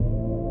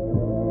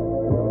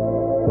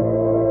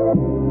Hi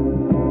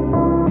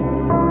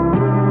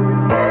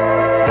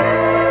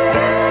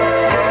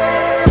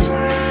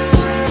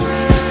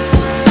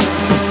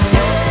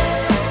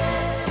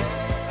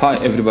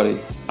everybody,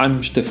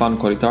 I'm Stefan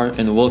Koritar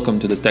and welcome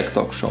to the Tech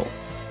Talk Show.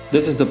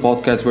 This is the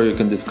podcast where you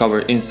can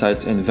discover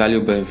insights and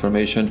valuable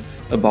information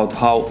about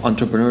how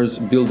entrepreneurs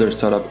build their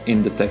startup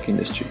in the tech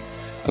industry.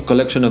 A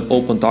collection of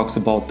open talks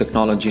about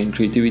technology and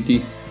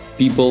creativity,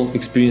 people,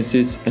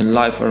 experiences, and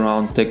life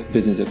around tech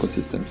business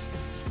ecosystems.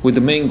 With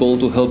the main goal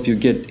to help you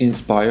get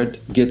inspired,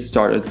 get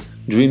started,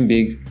 dream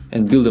big,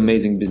 and build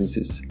amazing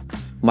businesses.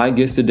 My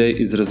guest today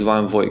is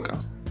Răzvan Voica.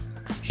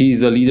 He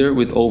is a leader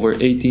with over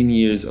 18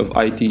 years of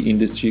IT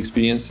industry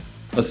experience,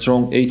 a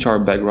strong HR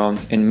background,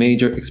 and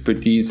major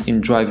expertise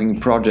in driving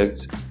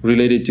projects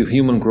related to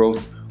human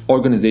growth,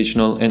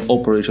 organizational, and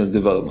operations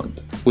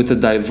development. With a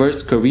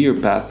diverse career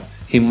path,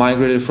 he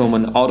migrated from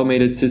an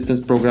automated systems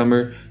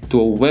programmer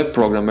to a web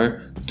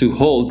programmer to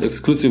hold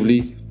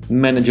exclusively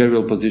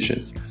managerial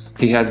positions.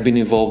 He has been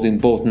involved in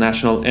both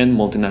national and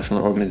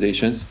multinational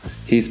organizations.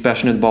 He is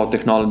passionate about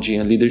technology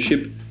and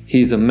leadership.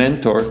 He is a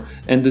mentor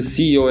and the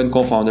CEO and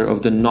co-founder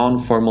of the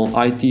non-formal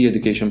IT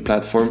education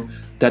platform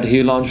that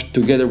he launched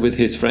together with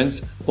his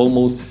friends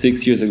almost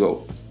 6 years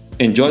ago.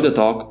 Enjoy the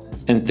talk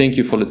and thank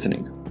you for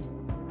listening.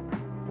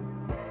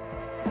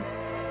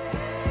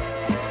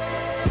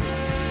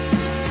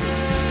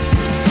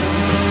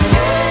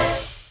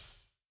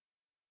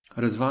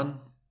 Răzvan,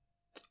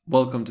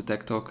 welcome to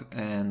Tech Talk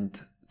and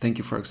thank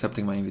you for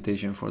accepting my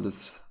invitation for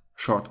this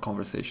short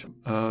conversation.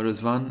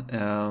 Răzvan,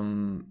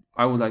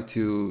 I would like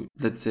to,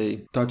 let's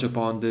say, touch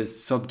upon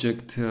this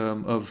subject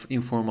of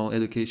informal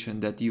education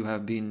that you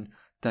have been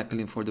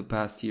tackling for the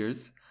past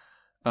years.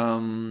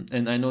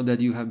 And I know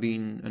that you have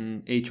been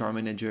an HR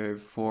manager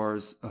for,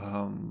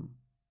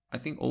 I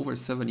think, over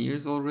 7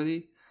 years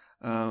already.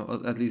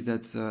 At least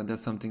that's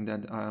something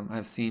that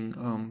I've seen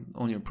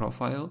on your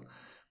profile.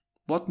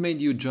 What made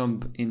you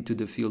jump into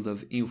the field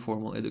of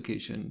informal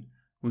education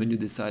when you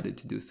decided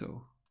to do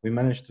so? We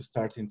managed to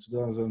start in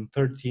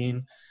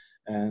 2013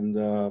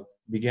 and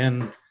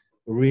began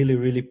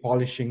really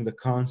polishing the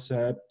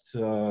concept,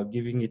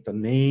 giving it a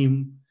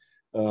name,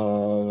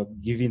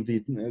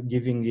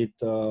 giving it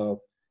a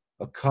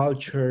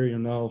culture. You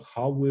know,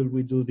 how will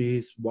we do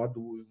this? What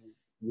will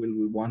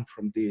we want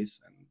from this,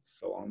 and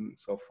so on and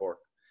so forth.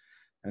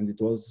 And it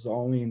was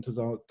only in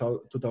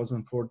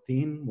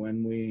 2014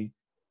 when we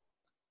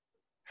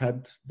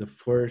had the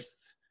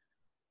first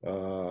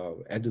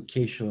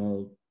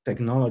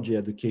technology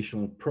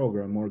educational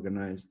program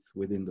organized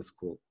within the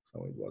school.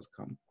 So it was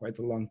quite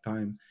a long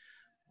time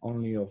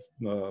only of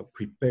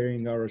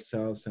preparing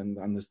ourselves and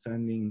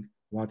understanding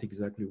what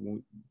exactly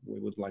we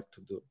would like to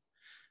do.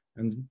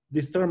 And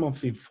this term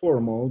of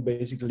informal,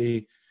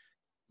 basically,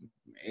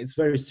 it's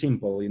very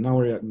simple. In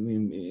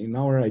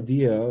our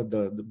idea,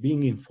 the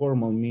being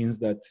informal means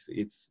that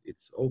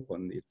it's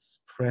open, it's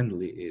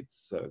friendly,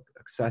 it's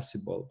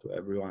accessible to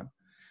everyone.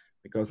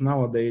 Because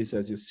nowadays,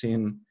 as you've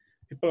seen,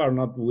 people are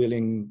not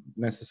willing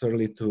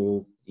necessarily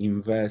to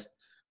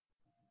invest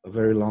a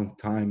very long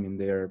time in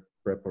their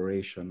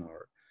preparation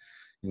or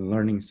in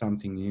learning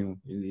something new,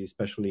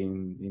 especially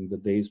in the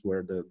days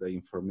where the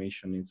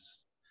information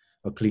is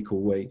a click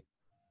away.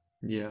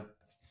 Yeah.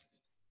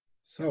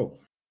 So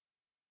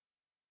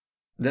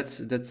that's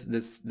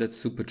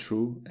super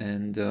true,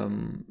 and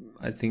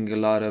I think a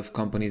lot of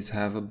companies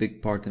have a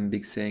big part and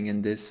big saying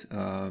in this,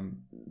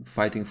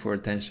 fighting for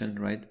attention,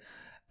 right?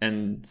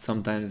 And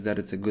sometimes that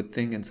it's a good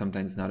thing, and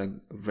sometimes not a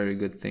very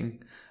good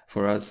thing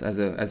for us as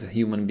a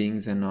human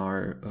beings and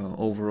our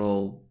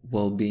overall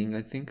well-being,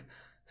 I think.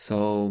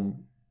 So,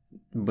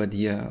 but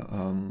yeah,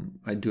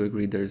 I do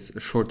agree. There's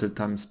a shorter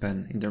time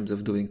span in terms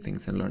of doing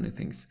things and learning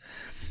things.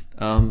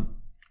 Going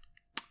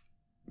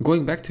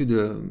back to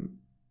the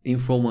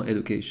informal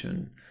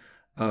education,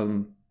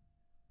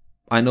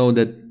 I know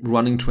that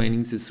running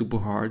trainings is super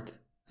hard.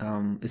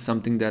 It's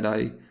something that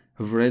I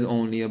have read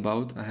only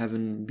about. I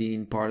haven't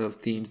been part of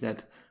teams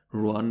that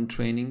run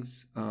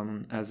trainings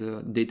as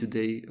a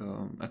day-to-day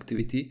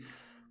activity,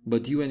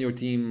 but you and your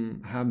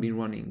team have been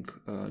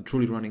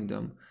truly running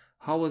them.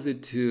 How was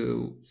it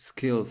to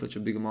scale such a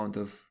big amount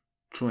of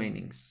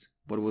trainings?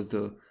 What was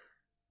the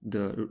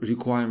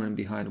requirement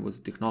behind it? Was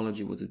it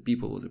technology? Was it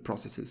people? Was it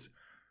processes?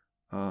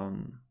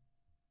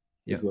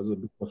 It was a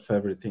bit of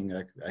everything,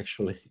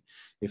 actually,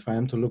 if I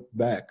am to look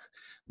back.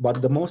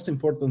 But the most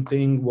important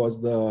thing was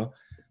the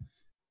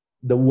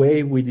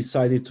way we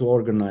decided to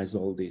organize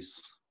all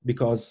this.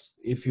 Because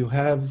if you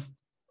have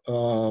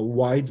a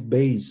wide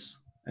base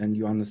and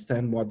you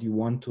understand what you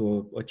want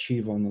to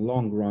achieve on the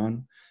long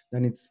run,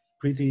 then it's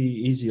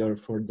pretty easier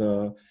for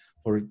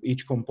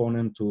each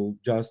component to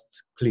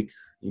just click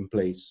in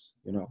place,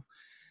 you know.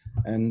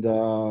 And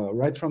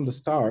right from the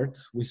start,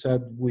 we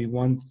said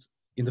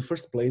in the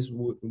first place,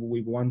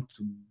 we want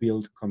to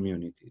build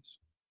communities.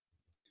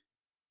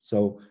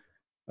 So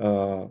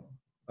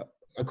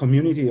a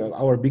community,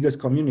 our biggest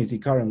community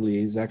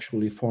currently is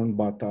actually formed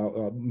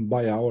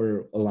by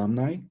our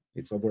alumni.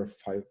 It's over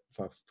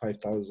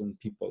 5,000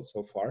 people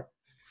so far.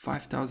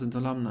 5,000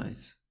 alumni.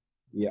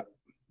 Yeah,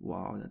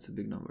 Wow, that's a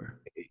big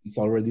number. it's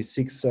already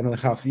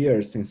 6.5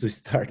 years since we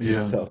started,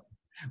 Yeah. so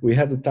we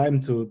had the time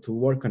to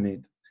work on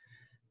it.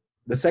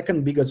 The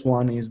second biggest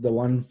one is the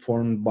one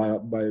formed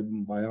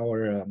by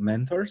our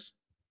mentors.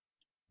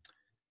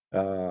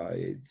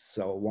 It's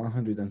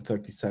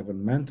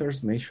 137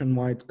 mentors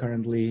nationwide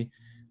currently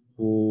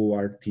who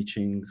are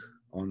teaching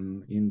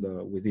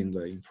within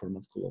the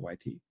Informal School of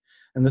IT.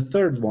 And the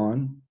third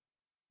one,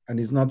 and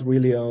it's not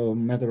really a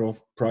matter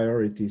of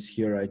priorities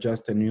here, I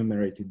just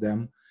enumerated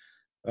them.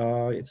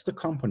 It's the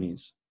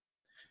companies,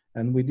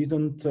 and we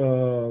didn't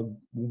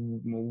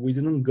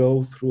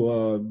go through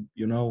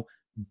a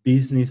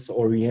business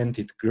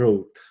oriented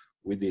growth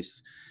with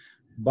this.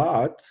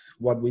 But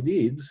what we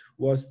did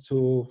was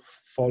to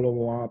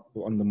follow up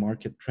on the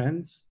market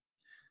trends,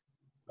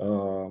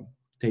 uh,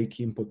 take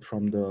input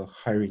from the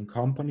hiring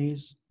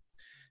companies,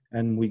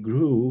 and we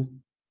grew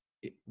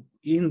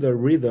in the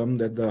rhythm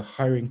that the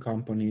hiring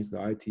companies,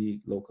 the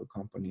IT local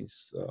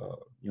companies,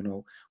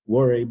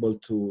 were able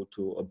to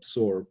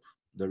absorb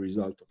the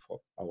result of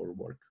our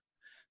work.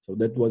 So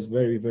that was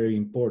very, very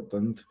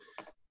important,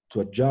 to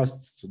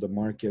adjust to the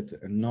market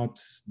and not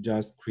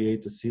just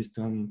create a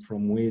system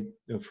from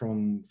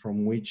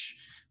which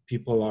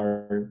people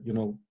are,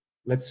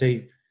 let's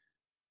say,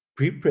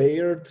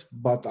 prepared,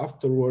 but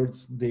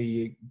afterwards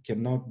they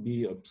cannot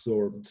be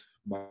absorbed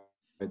by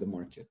the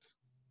market.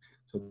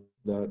 So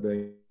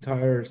the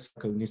entire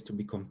cycle needs to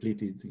be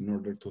completed in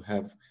order to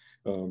have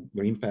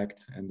the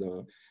impact and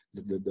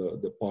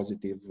the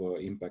positive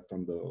impact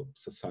on the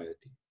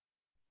society.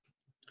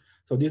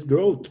 So this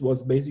growth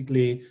was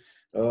basically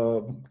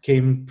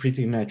came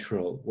pretty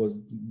natural, was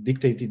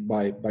dictated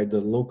by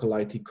the local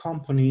IT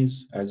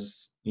companies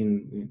as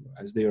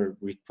their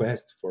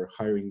request for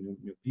hiring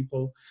new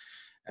people.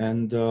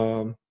 And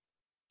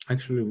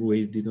actually,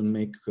 we didn't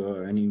make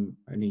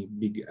any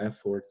big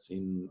efforts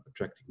in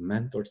attracting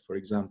mentors, for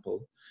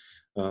example.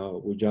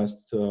 We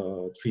just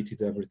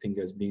treated everything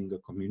as being a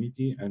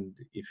community. And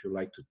if you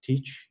like to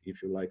teach,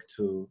 if you like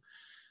to,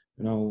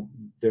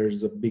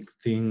 there's a big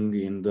thing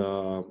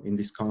in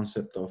this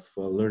concept of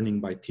learning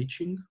by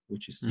teaching,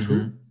 which is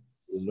true.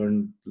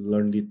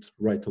 Learned it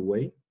right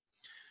away.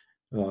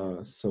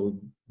 So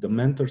the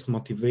mentors'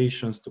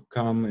 motivations to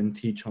come and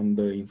teach on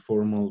the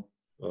Informal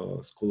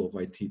School of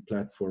IT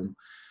platform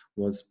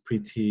was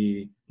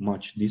pretty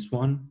much this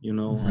one.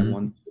 I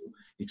want to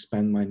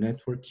expand my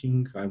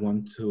networking. I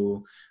want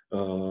to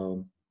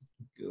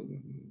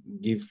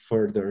give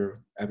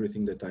further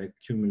everything that I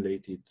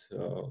accumulated,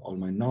 all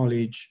my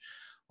knowledge,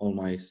 all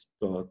my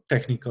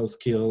technical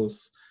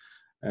skills.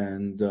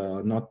 And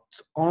not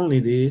only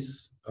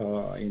this,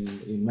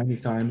 in many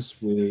times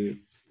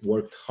we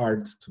worked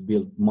hard to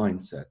build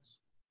mindsets.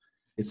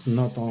 It's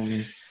not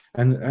only,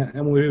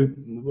 and we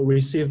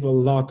receive a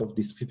lot of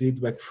this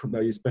feedback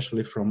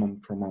especially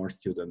from our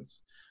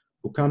students,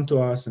 who come to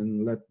us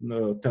and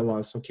tell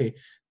us, okay,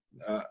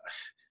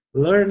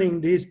 learning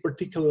this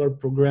particular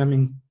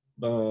programming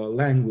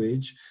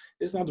language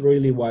is not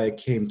really why I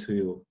came to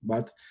you,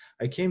 but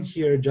I came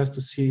here just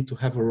to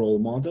have a role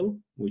model,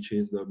 which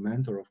is the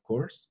mentor, of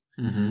course.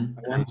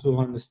 I want to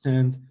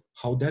understand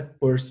how that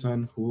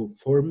person, who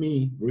for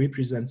me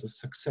represents a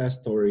success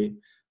story,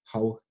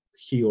 how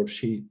he or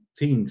she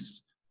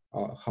thinks,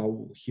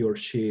 how he or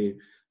she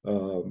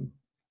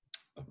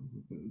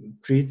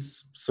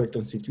treats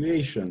certain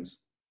situations.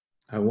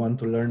 I want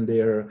to learn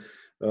their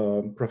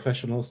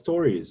professional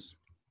stories.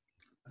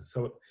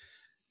 So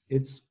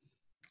it's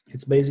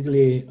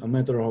basically a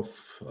matter of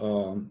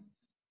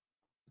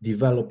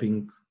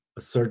developing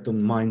a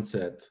certain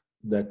mindset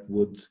that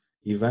would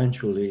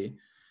eventually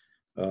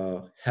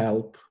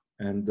help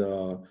and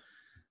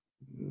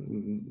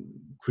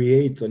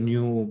create a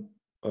new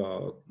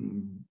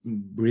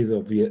breath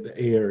of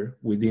air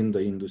within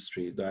the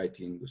industry, the IT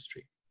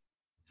industry.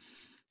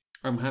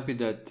 I'm happy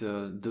that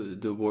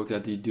the work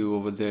that you do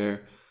over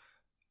there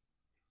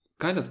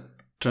kind of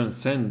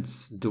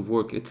transcends the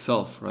work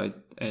itself, right?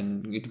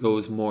 And it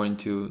goes more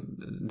into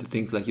the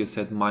things like you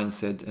said,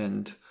 mindset,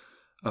 and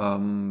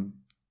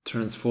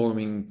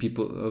transforming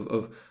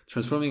people,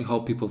 transforming how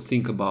people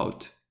think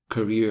about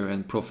career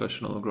and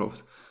professional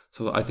growth.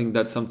 So I think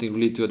that's something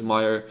really to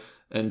admire.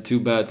 And too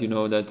bad,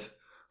 that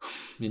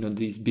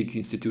these big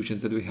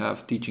institutions that we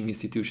have, teaching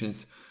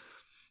institutions,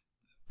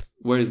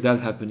 where is that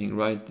happening,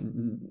 right?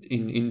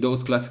 In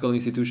those classical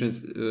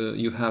institutions,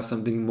 you have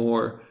something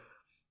more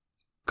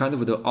kind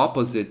of the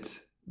opposite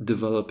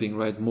developing,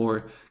 right?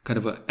 More kind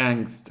of a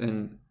angst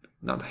and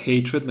not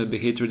hatred. Maybe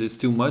hatred is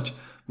too much,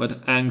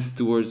 but angst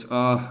towards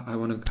I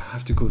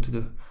have to go to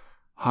the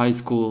high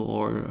school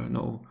or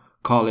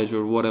college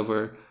or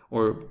whatever,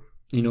 or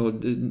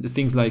the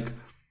things like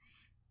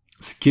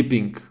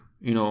skipping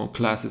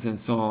classes and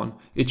so on.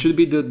 It should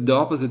be the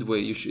opposite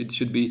way. It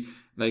should be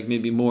like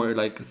maybe more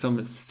like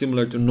some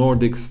similar to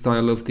Nordic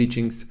style of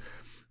teachings.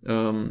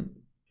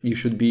 You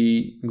should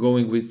be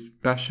going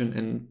with passion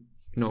and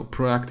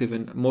proactive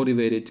and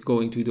motivated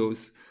going to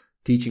those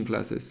teaching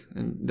classes.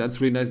 And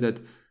that's really nice that,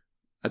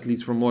 at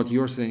least from what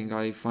you're saying,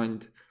 I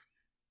find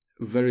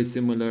very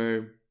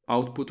similar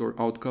output or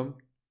outcome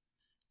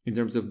in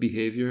terms of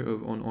behavior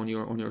on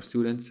your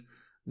students,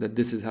 that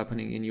this is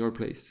happening in your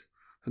place.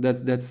 So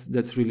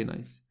that's really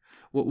nice.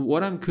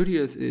 What I'm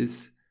curious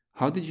is,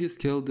 how did you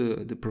scale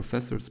the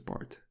professors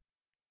part?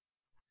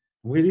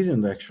 We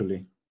didn't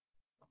actually.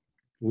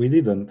 We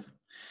didn't.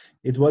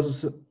 It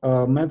was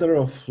a matter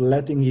of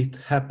letting it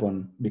happen,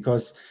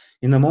 because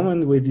in the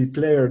moment we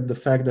declared the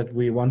fact that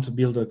we want to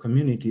build a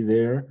community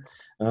there,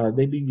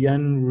 they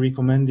began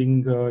recommending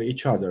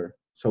each other.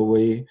 So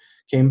we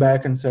came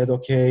back and said,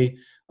 okay,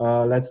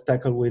 let's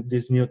tackle with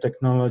this new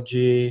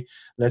technology,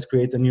 let's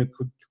create a new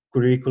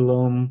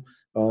curriculum,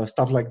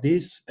 stuff like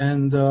this.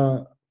 And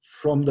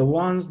from the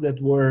ones that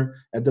were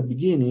at the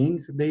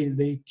beginning,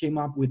 they came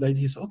up with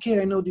ideas.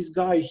 Okay, I know this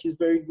guy, he's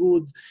very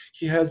good,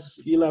 he has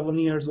 11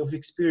 years of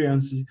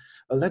experience,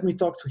 let me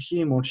talk to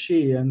him or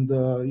she. And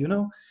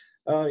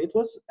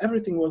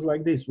everything was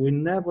like this. We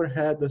never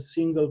had a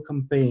single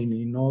campaign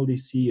in all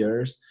these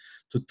years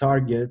to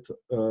target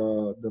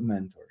the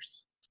mentors.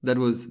 That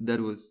was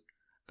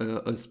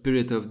a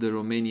spirit of the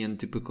Romanian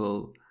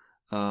typical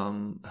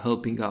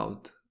helping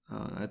out.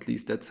 At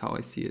least that's how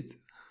I see it.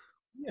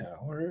 Yeah,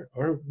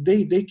 or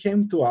they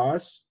came to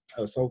us.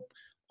 So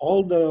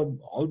all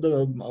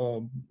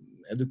the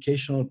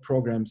educational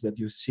programs that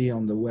you see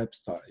on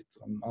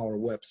our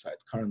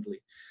website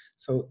currently,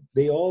 so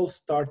they all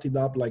started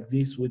up like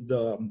this, with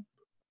the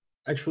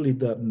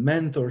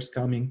mentors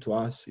coming to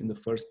us in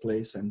the first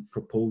place and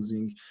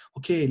proposing,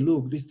 okay,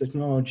 look, this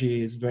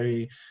technology is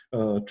very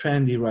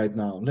trendy right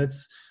now.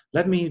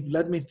 Let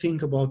me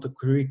think about the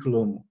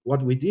curriculum.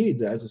 What we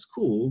did as a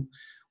school,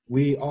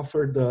 we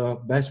offered the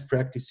best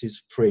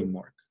practices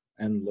framework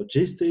and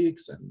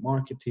logistics and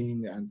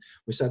marketing. And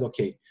we said,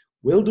 okay,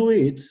 we'll do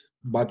it,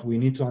 but we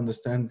need to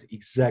understand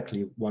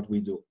exactly what we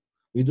do.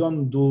 We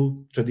don't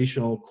do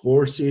traditional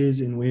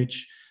courses in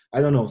which, I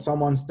don't know,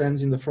 someone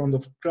stands in the front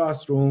of the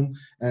classroom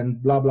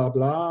and blah, blah,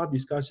 blah,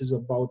 discusses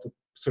about a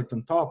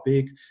certain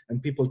topic,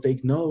 and people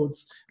take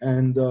notes,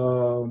 and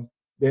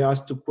they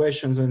ask 2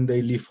 questions and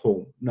they leave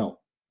home. No,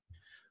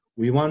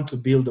 we want to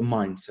build a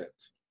mindset.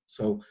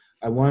 So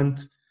I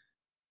want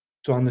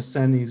to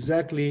understand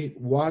exactly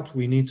what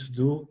we need to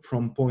do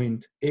from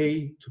point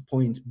A to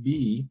point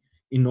B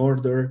in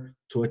order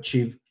to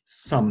achieve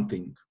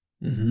something.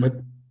 Mm-hmm. But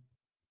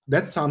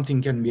that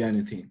something can be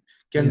anything.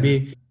 Can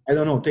be, I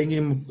don't know,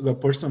 taking the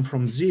person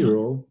from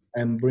zero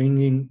and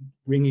bringing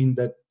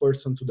that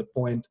person to the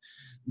point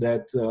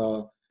that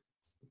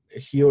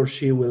he or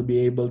she will be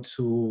able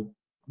to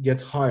get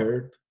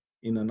hired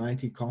in an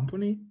IT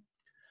company,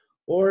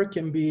 or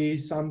can be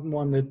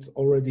someone that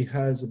already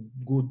has a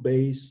good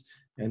base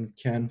and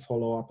can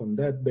follow up on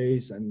that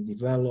base and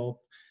develop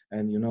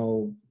and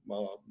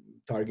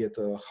target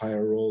a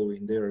higher role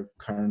in their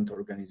current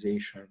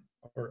organization.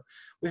 Or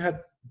we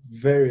had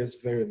various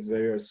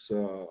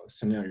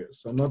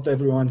scenarios. So not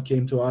everyone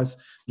came to us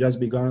just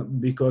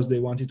because they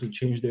wanted to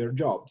change their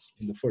jobs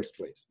in the first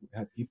place. We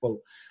had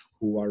people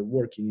who are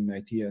working in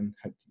IT and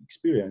had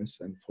experience,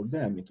 and for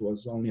them it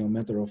was only a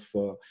matter of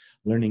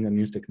learning a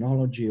new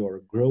technology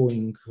or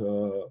growing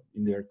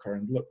in their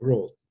current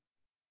role.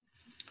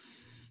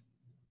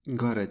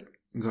 Got it.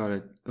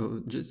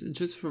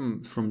 Just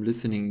from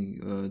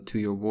listening to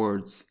your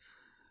words,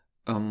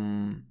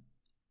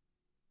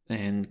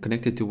 and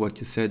connected to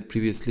what you said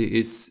previously,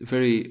 it's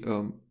very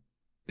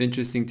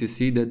interesting to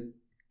see that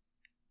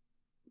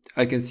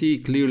I can see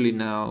clearly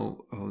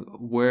now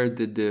where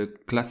did the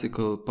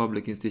classical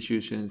public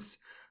institutions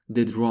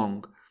did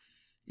wrong.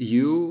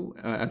 You,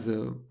 as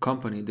a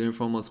company, the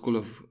Informal School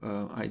of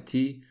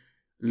IT,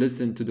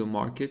 listened to the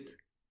market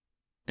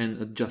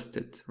and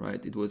adjusted,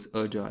 right? It was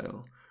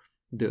agile,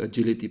 the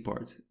agility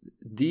part.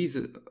 These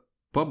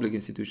public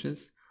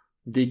institutions,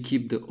 they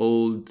keep the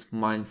old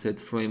mindset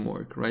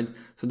framework, right?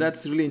 So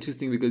that's really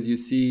interesting because you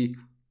see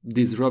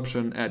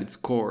disruption at its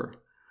core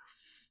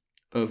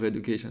of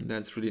education.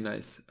 That's really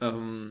nice.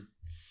 And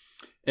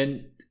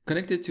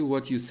connected to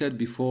what you said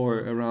before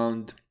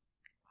around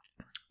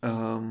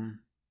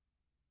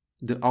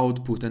the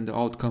output and the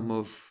outcome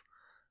of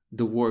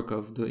the work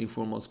of the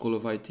Informal School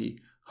of IT,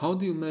 how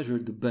do you measure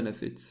the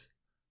benefits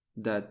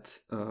that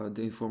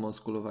the Informal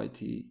School of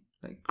IT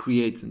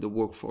creates in the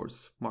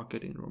workforce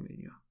market in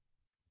Romania?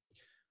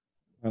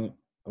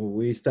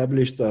 We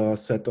established a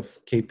set of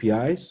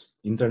KPIs,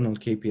 internal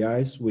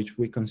KPIs, which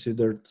we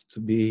considered to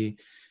be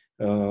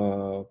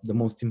the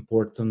most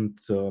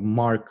important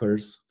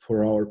markers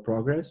for our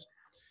progress.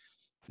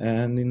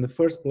 And in the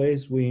first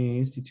place, we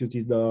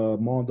instituted a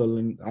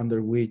model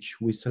under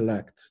which we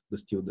select the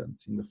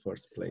students in the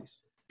first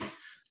place.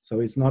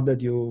 So it's not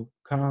that you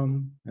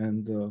come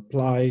and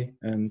apply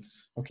and,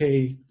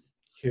 okay,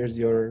 here's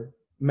your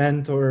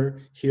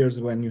mentor,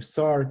 here's when you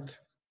start,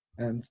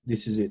 and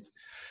this is it.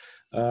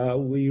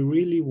 We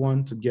really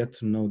want to get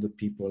to know the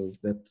people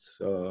that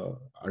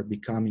are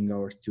becoming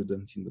our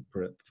students in the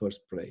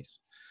first place.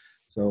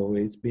 So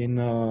it's been,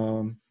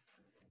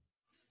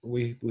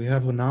 we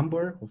have a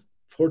number of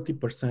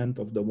 40%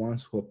 of the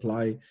ones who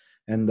apply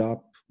end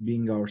up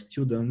being our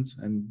students,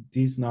 and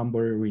this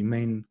number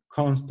remain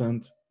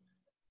constant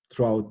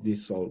throughout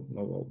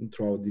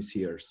throughout these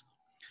years.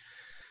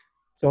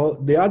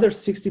 So the other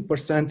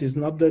 60% is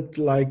not that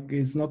like,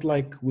 it's not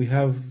like we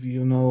have,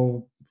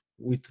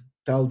 we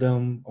tell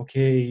them,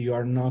 okay, you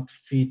are not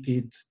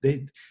fitted.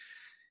 They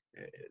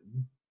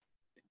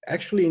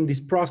actually, in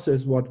this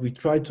process, what we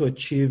try to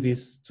achieve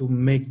is to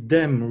make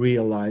them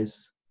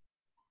realize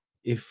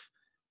if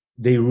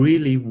they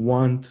really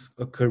want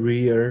a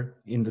career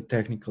in the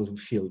technical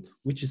field,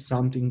 which is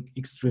something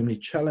extremely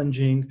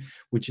challenging,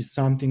 which is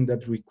something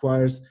that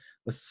requires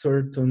a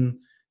certain,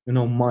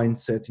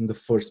 mindset in the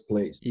first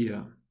place.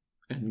 Yeah,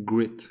 and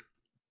grit.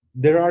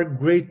 There are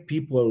great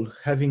people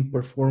having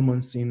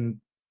performance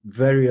in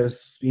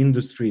various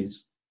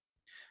industries,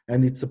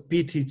 and it's a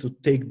pity to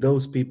take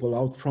those people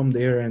out from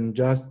there and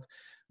just,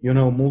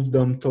 move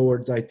them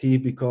towards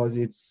IT because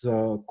it's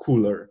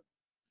cooler.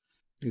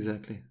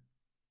 Exactly.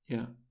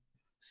 Yeah.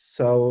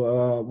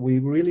 So we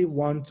really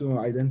want to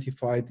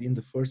identify it in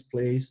the first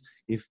place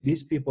if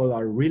these people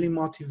are really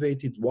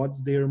motivated,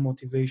 what's their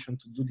motivation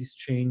to do this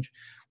change,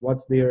 what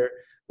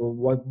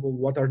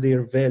are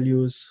their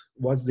values,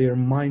 what's their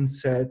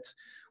mindset,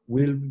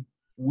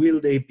 will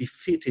they be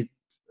fitted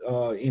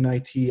in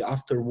IT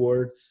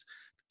afterwards,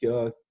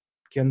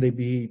 can they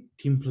be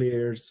team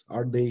players,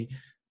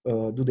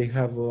 do they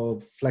have a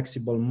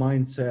flexible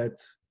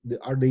mindset,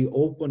 are they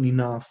open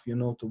enough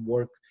to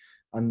work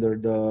under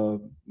the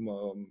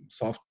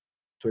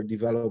software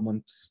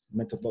development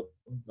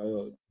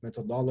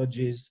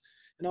methodologies.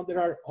 There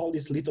are all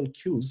these little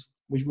cues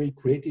which we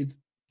created,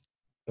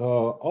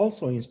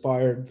 also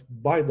inspired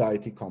by the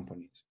IT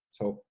companies.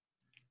 So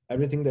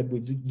everything that we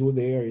do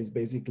there is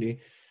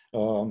basically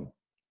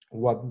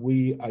what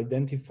we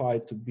identify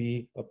to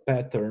be a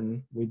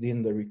pattern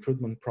within the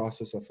recruitment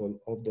process of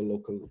the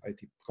local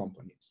IT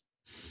companies.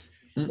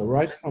 So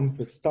right from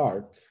the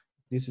start,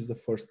 this is the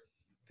first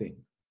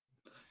thing.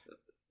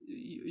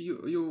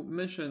 You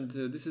mentioned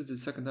this is the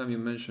second time you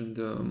mentioned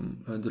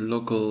the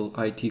local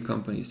IT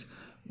companies.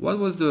 What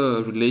was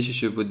the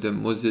relationship with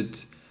them? Was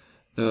it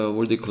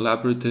were they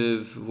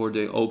collaborative? Were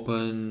they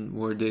open?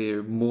 Were they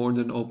more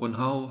than open?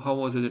 How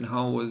was it, and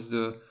how was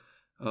the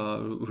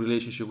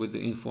relationship with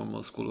the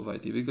informal school of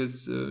IT?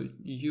 Because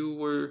you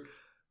were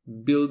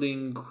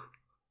building,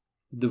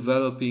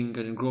 developing,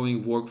 and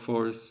growing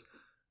workforce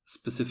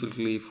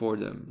specifically for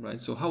them, right?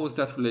 So how was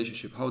that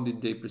relationship? How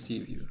did they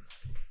perceive you?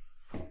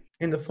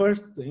 In the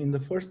first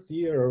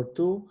year or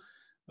two,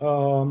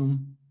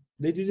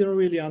 they didn't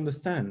really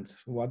understand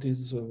what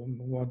is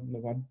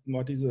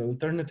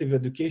alternative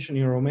education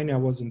in Romania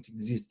wasn't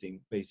existing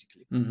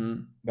basically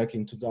back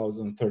in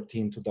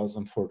 2013,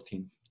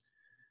 2014,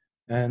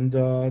 and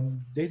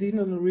they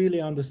didn't really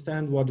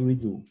understand what we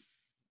do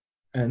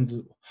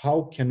and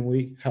how can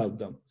we help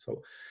them.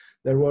 So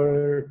there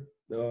were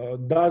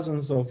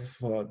dozens of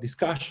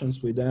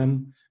discussions with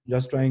them,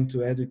 just trying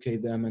to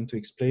educate them and to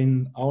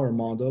explain our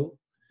model.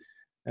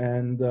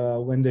 And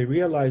when they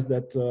realized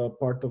that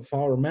part of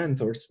our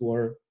mentors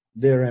were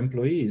their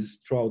employees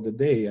throughout the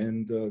day,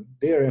 and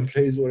their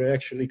employees were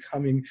actually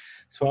coming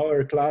to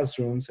our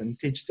classrooms and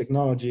teach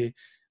technology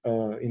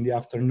in the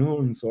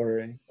afternoons or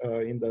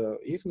in the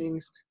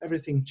evenings,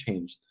 everything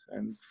changed.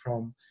 And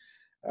from,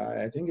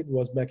 I think it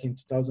was back in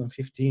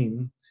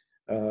 2015,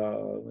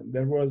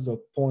 there was a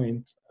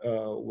point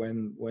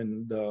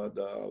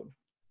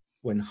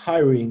when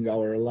hiring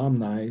our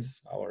alumni,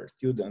 our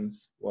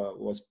students,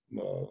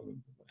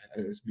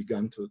 has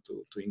begun to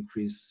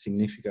increase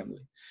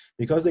significantly,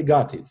 because they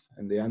got it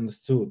and they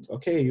understood,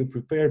 okay, you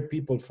prepare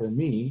people for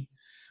me,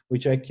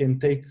 which I can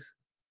take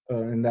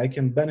and I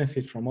can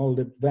benefit from all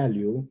that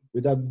value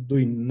without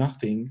doing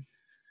nothing.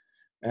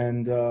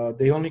 And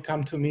they only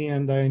come to me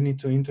and I need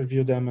to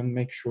interview them and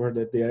make sure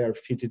that they are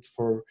fitted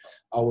for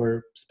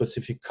our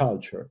specific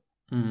culture.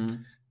 Mm-hmm.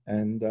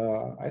 And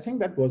I think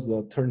that was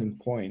the turning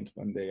point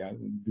when they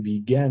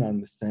began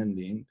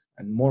understanding,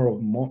 and more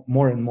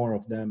and more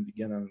of them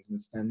began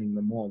understanding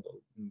the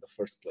model in the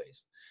first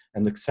place,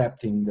 and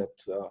accepting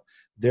that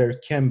there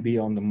can be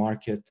on the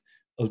market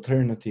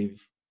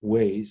alternative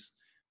ways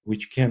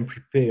which can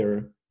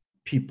prepare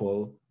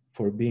people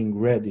for being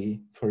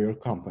ready for your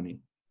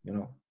company,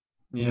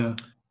 Yeah.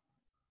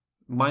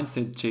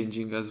 Mindset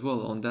changing as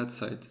well on that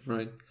side,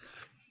 right?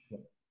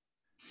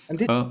 And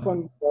this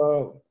happened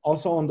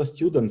also on the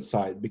student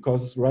side,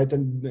 because right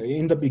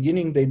in the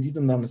beginning, they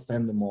didn't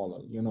understand the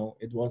model.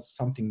 It was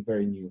something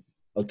very new,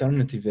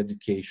 alternative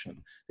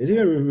education. They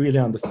didn't really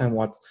understand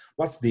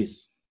what's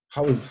this,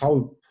 how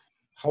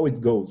it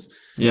goes.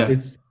 Yeah.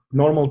 It's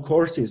normal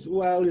courses.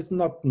 Well, it's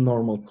not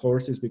normal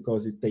courses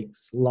because it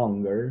takes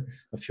longer,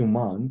 a few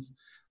months,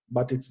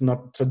 but it's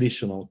not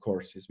traditional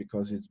courses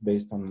because it's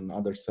based on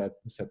another set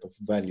of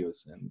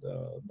values and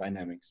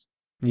dynamics.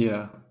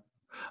 Yeah.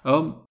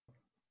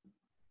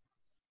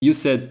 You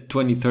said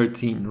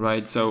 2013,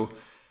 right? So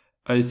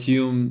I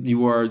assume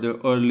you are the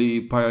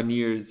early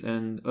pioneers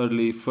and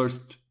early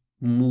first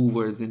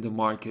movers in the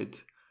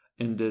market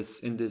in this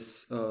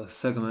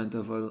segment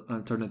of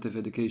alternative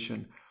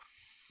education.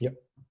 Yep.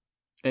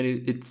 And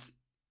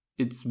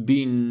it's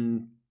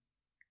been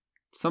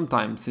some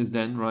time since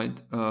then, right?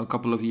 A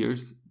couple of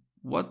years.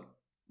 What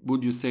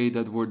would you say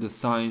that were the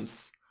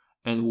signs,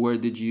 and where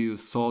did you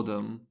saw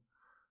them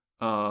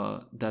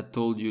that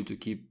told you to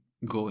keep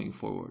going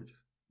forward?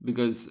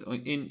 Because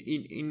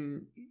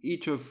in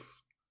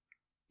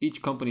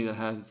each company that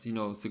has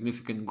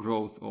significant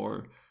growth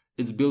or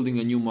it's building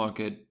a new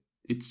market,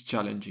 it's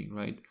challenging,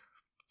 right?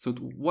 So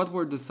what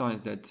were the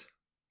signs that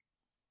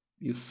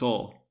you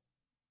saw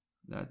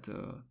that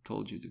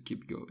told you to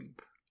keep going?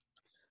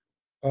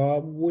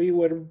 We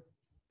were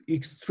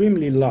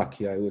extremely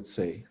lucky, I would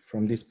say,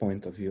 from this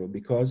point of view,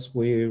 because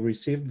we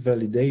received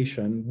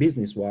validation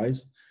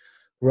business-wise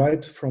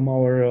right from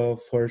our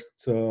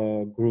first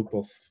group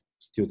of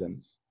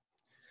students.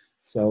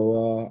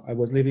 So I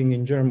was living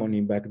in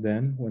Germany back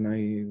then when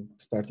I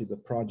started the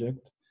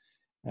project,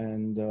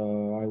 and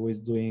I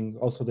was doing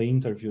also the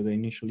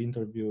initial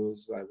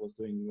interviews. I was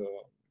doing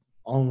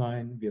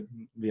online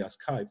via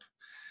Skype,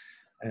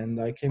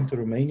 and I came to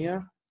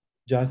Romania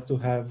just to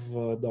have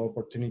the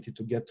opportunity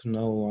to get to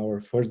know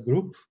our first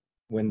group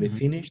when they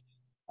finished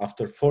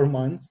after 4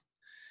 months,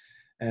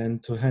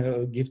 and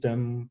to give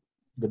them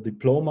the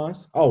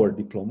diplomas, our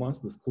diplomas,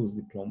 the school's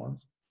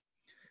diplomas.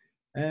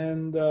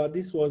 And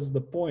this was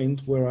the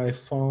point where I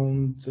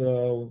found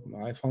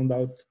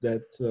out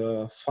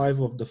that 5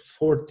 of the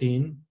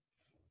 14,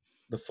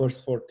 the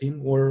first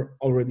 14, were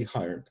already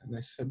hired. And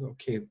I said,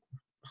 okay,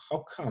 how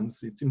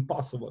comes? It's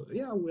impossible.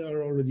 Yeah, we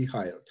are already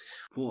hired.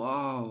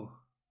 Wow.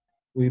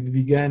 We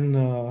began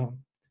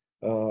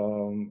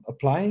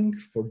applying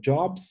for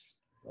jobs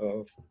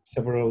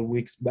several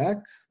weeks back.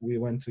 We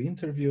went to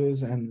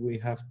interviews, and we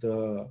have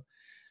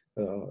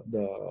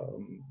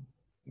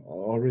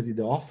already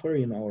the offer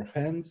in our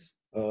hands.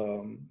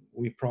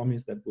 We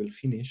promise that we'll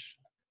finish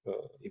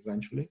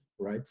eventually,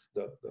 right?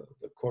 The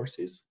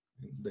courses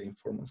in the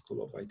Informal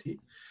School of IT.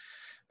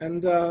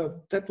 And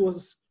that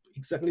was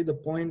exactly the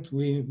point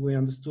we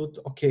understood,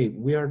 okay,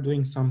 we are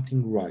doing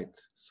something right.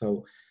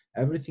 So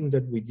everything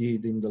that we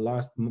did in the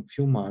last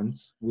few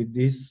months with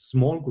this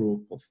small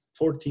group of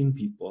 14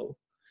 people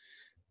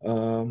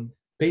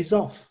pays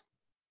off.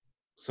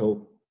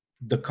 So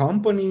the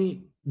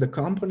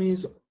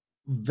companies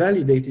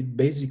validated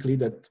basically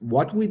that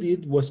what we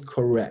did was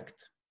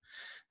correct.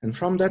 And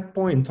from that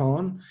point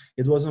on,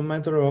 it was a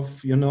matter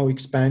of,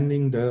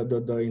 expanding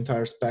the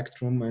entire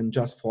spectrum and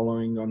just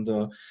following on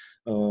the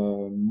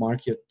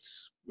market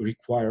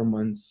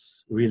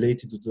requirements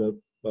related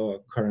to the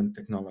current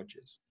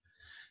technologies.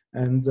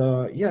 And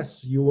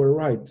yes, you were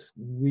right.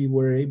 We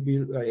were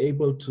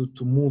able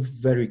to move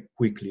very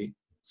quickly.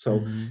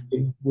 So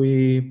if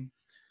we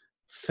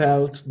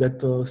felt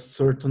that a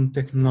certain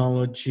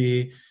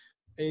technology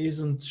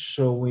isn't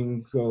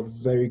showing a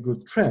very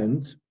good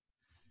trend,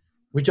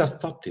 we just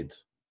stopped it.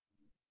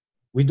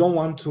 We don't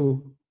want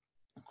to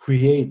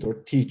create or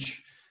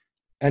teach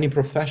any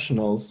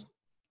professionals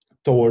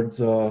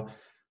towards a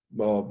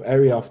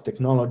area of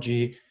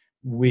technology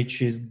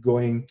which is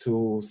going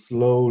to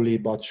slowly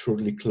but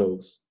surely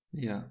close.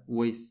 Yeah,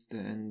 waste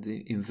and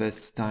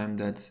invest time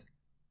that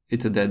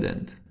it's a dead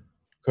end.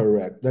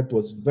 Correct. That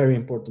was very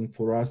important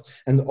for us,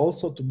 and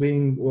also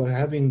to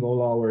having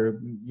all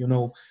our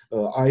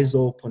eyes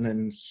open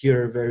and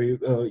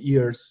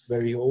ears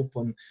very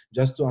open,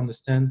 just to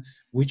understand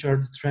which are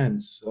the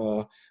trends,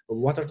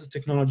 what are the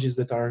technologies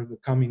that are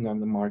coming on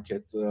the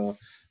market,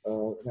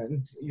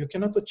 and you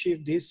cannot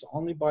achieve this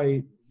only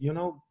by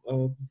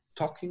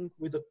talking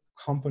with the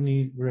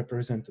company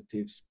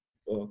representatives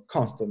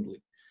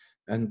constantly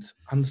and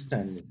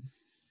understanding.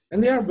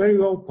 And they are very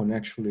open,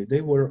 actually.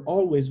 They were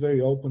always very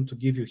open to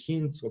give you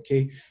hints.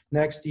 Okay,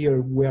 next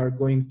year we are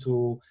going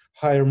to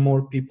hire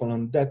more people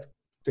on that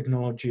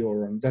technology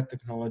or on that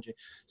technology.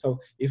 So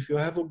if you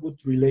have a good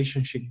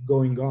relationship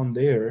going on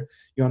there,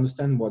 you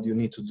understand what you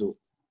need to do.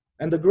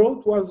 And the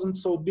growth wasn't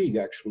so big,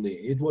 actually.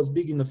 It was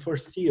big in the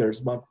first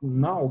years, but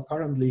now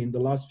currently in the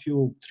last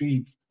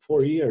 3-4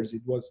 years,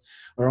 it was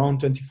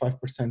around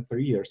 25% per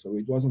year. So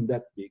it wasn't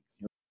that big.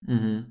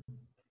 Mm-hmm.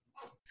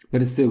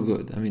 But it's still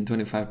good. I mean,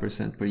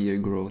 25% per year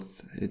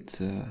growth. It's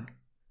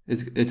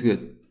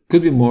good.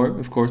 Could be more,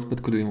 of course,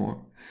 but could be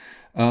more.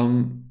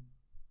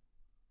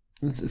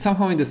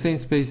 Somehow in the same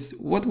space,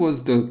 what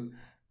was the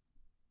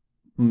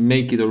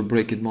make it or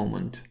break it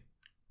moment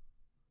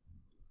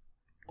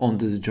on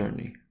this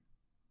journey?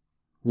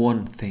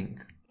 One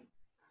thing.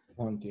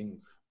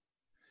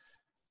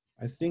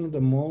 I think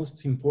the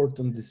most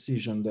important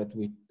decision that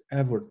we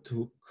ever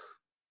took,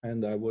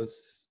 and I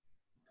was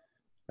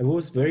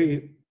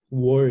very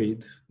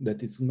worried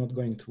that it's not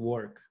going to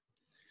work,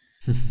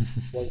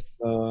 was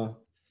the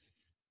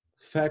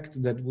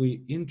fact that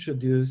we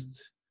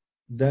introduced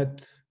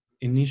that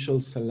initial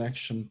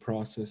selection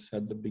process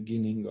at the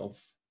beginning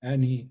of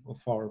any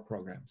of our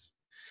programs.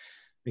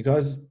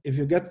 Because if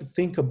you get to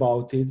think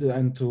about it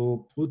and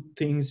to put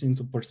things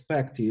into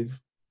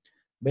perspective,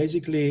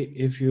 basically,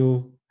 if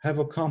you have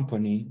a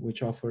company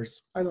which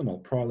offers,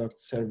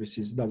 products,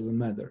 services, doesn't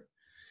matter,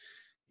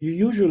 you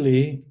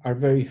usually are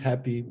very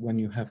happy when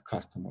you have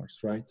customers,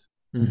 right?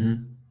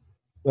 Mm-hmm.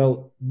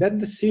 Well, that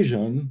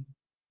decision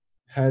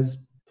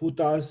has put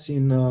us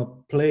in a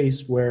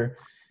place where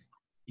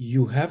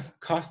you have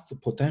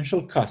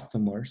potential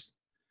customers,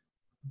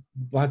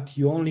 but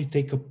you only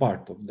take a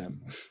part of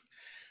them.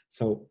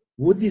 So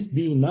would this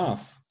be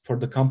enough for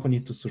the company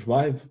to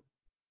survive?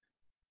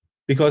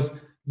 Because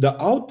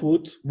the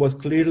output was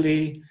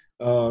clearly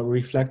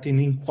reflecting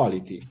in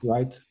quality,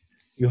 right?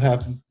 You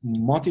have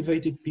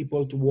motivated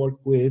people to work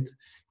with,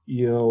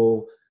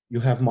 you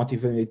have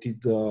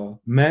motivated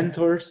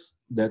mentors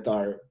that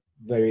are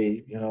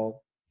very,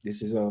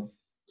 this is a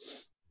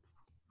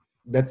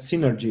that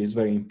synergy is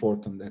very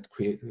important, that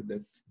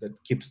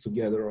keeps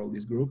together all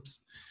these groups.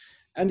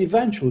 And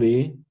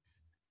eventually,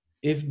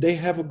 if they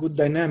have a good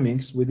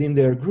dynamics within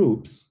their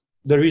groups,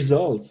 the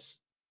results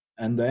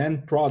and the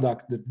end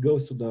product that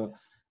goes to the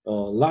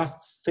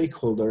last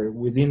stakeholder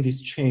within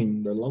this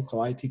chain, the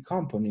local IT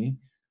company,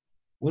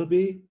 will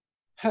be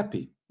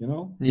happy,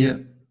 Yeah.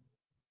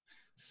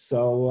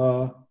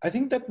 So I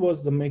think that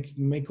was the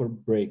make or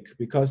break,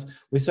 because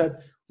we said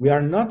we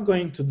are not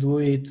going to do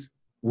it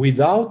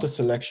without a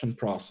selection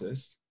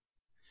process,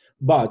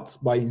 but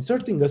by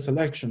inserting a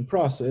selection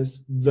process,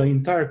 the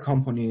entire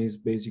company is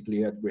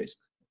basically at risk.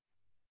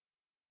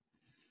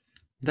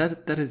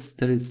 That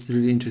is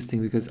really interesting,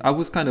 because I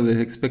was kind of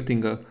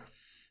expecting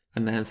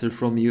an answer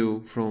from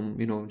you, from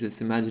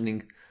just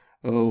imagining,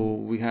 oh,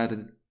 we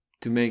had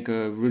to make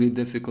a really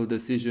difficult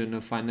decision,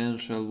 a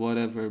financial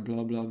whatever,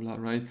 blah blah blah,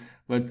 right?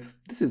 But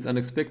this is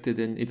unexpected,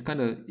 and it's kind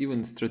of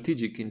even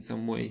strategic in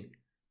some way,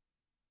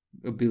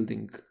 a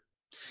building.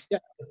 Yeah,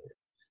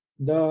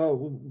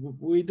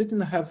 we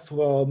didn't have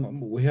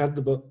we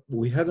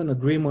had an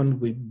agreement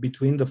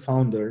between the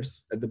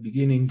founders at the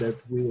beginning that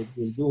we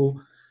will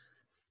do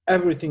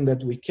everything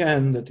that we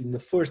can, that in the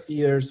first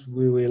years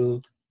we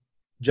will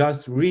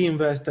just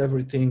reinvest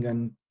everything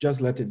and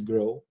just let it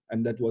grow.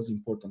 And that was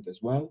important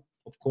as well,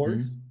 of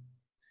course. Mm-hmm.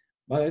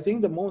 But I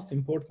think the most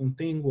important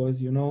thing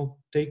was,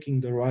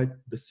 taking the right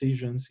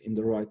decisions in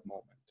the right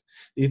moment.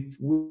 If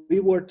we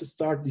were to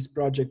start this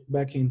project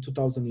back in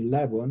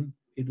 2011,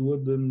 it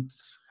wouldn't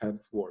have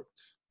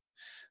worked.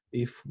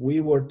 If we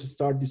were to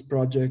start this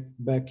project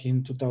back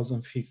in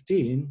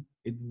 2015,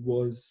 it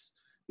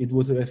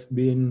would have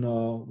been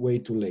way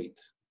too late.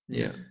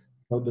 Yeah.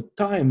 So the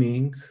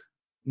timing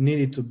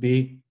needed to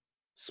be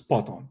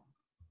spot on.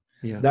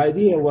 Yeah. The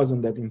idea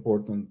wasn't that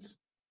important.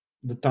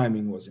 The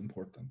timing was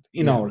important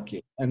in Yeah. our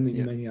case, and in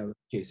Yeah. many other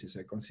cases,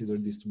 I consider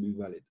this to be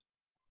valid.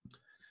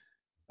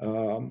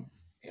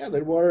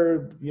 There were,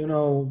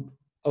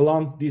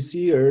 along these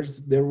years,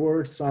 there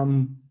were some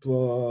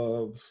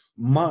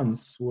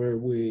months where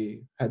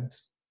we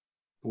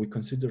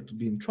considered to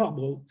be in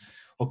trouble.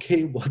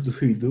 Okay, what do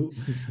we do?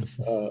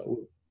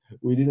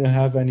 We didn't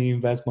have any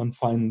investment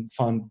fund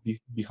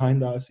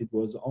behind us. It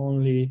was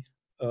only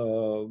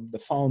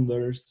the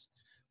founders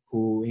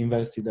who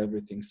invested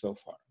everything so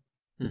far.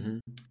 Mm-hmm.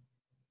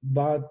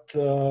 But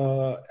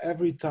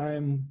every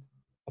time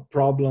a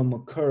problem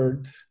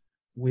occurred,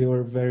 we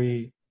were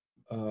very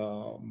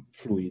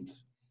fluid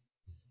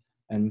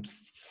and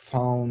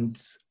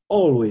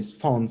always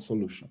found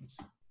solutions.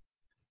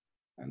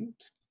 And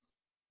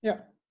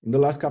in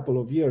the last couple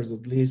of years,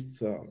 at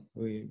least,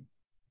 we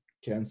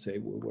can say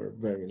we were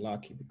very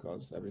lucky,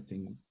 because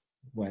everything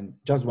went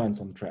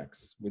on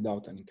tracks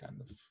without any kind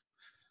of.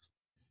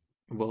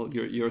 Well,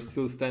 you're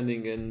still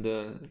standing, and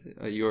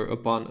you're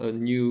upon a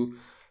new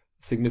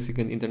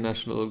significant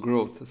international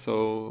growth.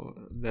 So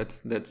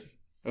that's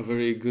a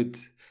very good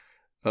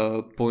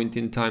point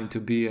in time to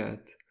be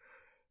at.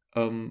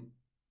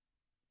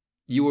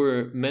 You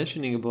were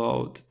mentioning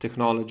about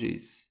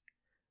technologies,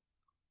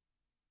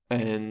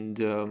 and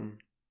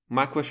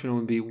my question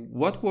would be,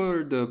 what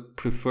were the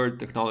preferred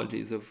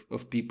technologies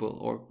of people,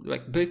 or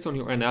like based on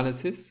your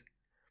analysis,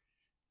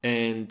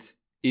 and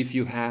if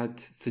you had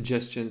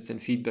suggestions and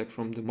feedback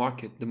from the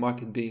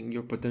market being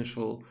your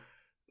potential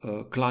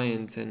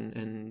clients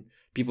and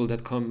people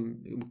that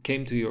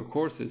came to your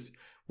courses,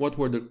 what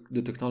were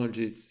the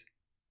technologies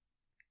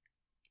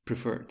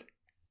preferred?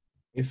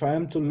 If I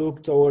am to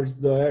look towards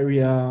the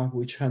area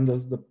which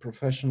handles the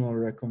professional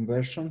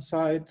reconversion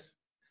side,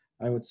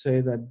 I would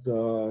say that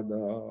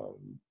the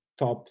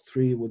top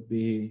three would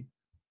be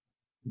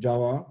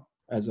Java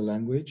as a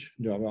language,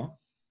 Java.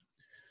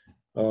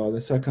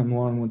 The second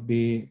one would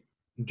be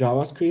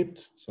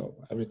JavaScript. So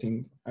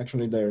everything,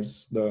 actually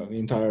there's the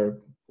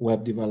entire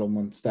web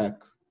development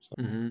stack. So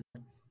Mm-hmm.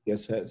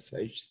 CSS,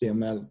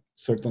 HTML,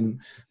 certain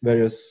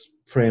various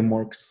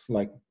frameworks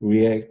like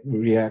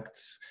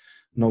React,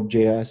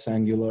 Node.js,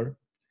 Angular.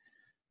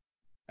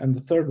 And the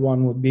third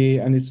one would be,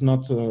 and it's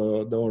not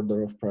the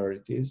order of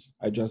priorities,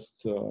 I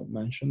just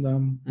mentioned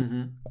them,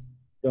 Mm-hmm.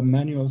 the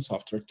manual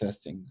software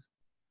testing.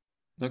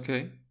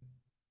 Okay.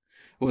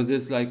 Was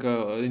this like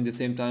in the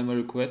same time a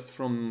request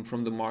from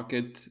the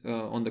market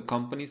on the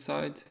company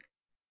side?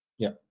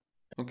 Yeah.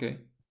 Okay.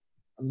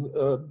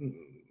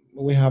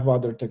 We have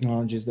other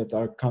technologies that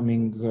are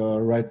coming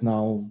right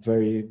now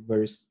very,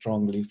 very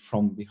strongly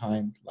from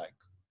behind, like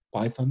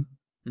Python.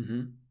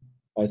 Mm-hmm.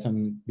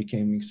 Python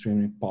became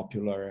extremely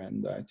popular,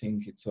 and I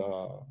think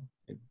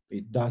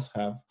it does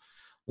have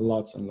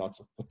lots and lots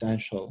of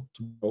potential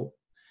to grow.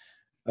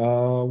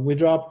 We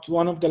dropped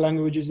one of the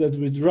languages that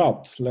we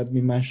dropped. Let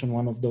me mention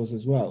one of those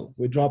as well.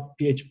 We dropped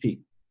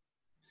PHP.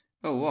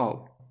 Oh,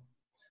 wow.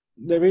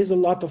 There is a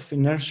lot of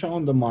inertia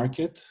on the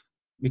market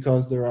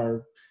because there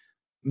are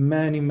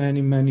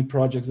many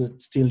projects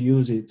that still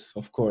use it,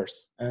 of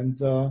course.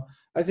 And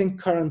I think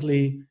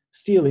currently,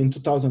 still in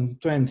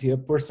 2020, a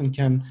person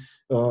can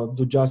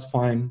do just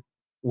fine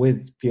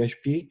with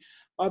PHP.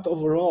 But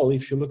overall,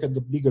 if you look at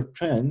the bigger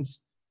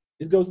trends,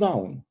 it goes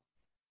down.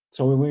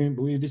 So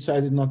we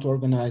decided not to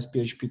organize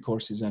PHP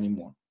courses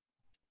anymore.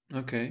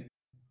 Okay.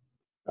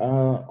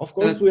 Of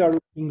course, we are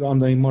looking on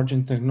the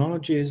emerging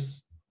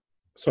technologies.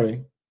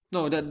 Sorry.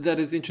 No, that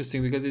is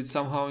interesting because it's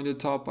somehow in the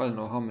top, I don't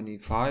know how many,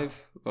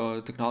 5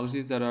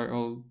 technologies that are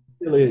all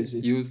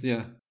used.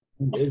 Yeah.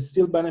 It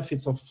still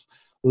benefits of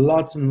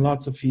lots and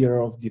lots of year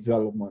of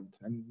development,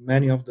 and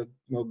many of the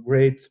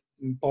great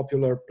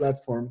popular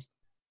platforms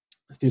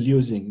are still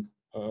using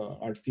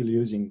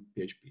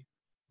PHP.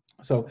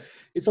 So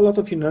it's a lot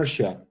of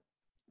inertia.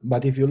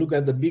 But if you look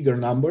at the bigger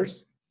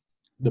numbers,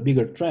 the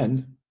bigger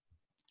trend,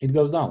 it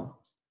goes down.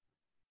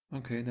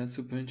 Okay, that's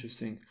super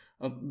interesting.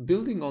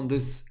 Building on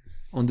this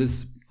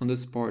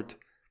part,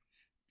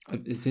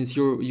 since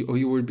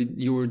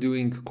you were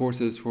doing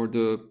courses for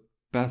the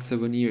past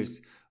 7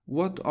 years,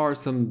 what are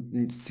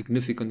some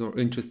significant or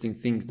interesting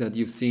things that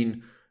you've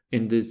seen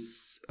in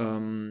this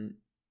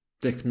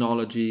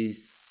technology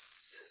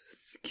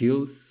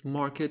skills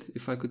market,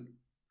 if I could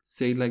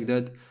say it like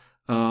that?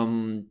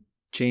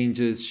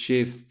 Changes,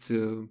 shifts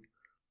on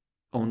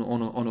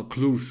a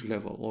Cluj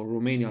level or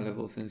Romania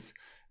level, since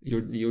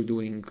you're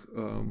doing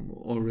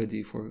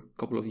already for a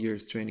couple of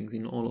years trainings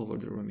in all over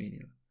the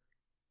Romania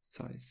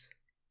size.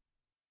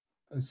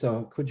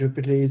 So could you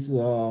please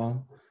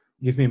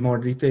give me more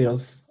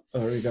details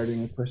regarding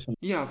your question?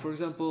 Yeah, for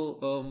example,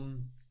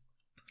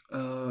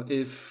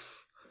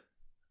 if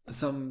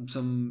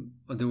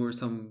there were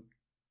some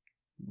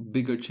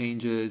bigger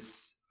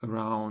changes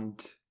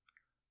around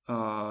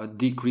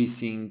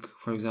decreasing,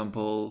 for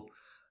example,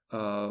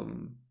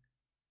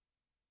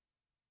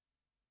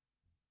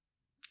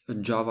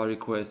 Java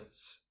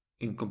requests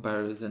in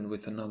comparison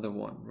with another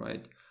one,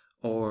 right?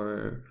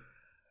 Or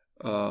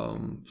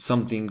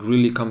something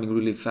really coming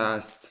really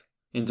fast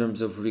in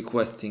terms of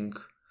requesting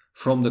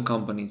from the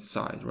company's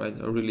side, right?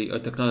 Or really a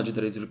technology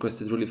that is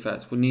requested really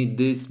fast. We need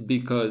this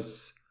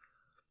because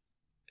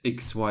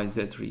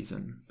XYZ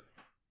reason.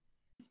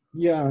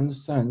 Yeah, I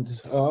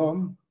understand.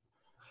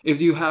 If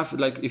you have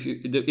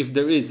if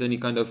there is any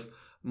kind of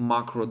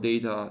macro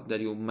data that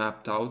you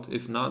mapped out,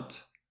 if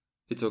not,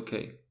 it's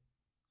okay.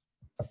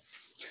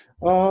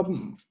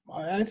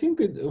 I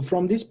think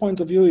from this point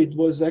of view, it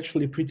was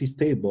actually pretty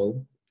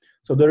stable.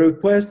 So the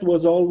request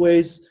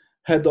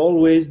had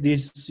always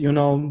these,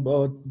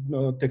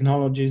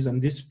 technologies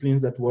and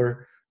disciplines that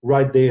were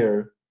right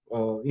there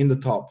in the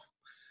top.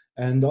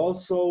 And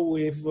also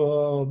I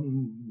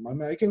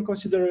can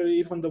consider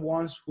even the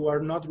ones who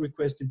are not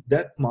requested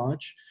that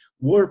much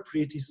were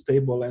pretty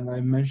stable. And I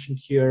mentioned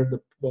here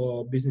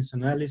the business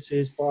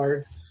analysis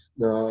part,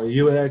 the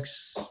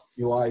UX,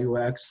 UI,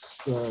 UX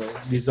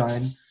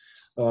design.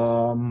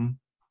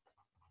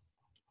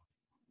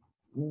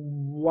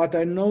 What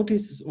I've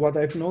noticed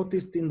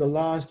in the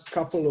last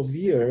couple of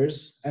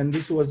years, and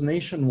this was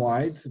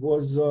nationwide,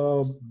 was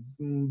a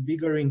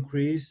bigger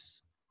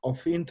increase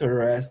of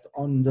interest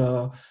on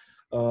the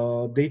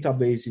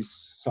databases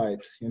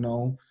side.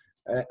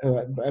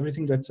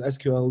 Everything that's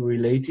SQL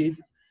related.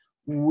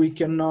 We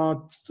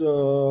cannot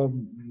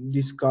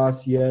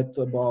discuss yet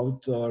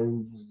about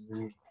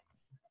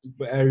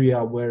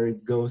area where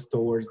it goes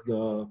towards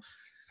the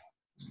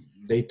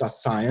data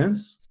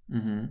science.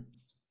 Mm-hmm.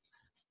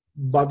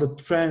 But the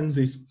trend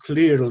is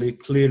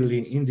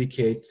clearly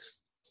indicates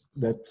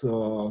that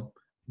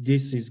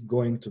this is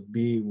going to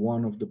be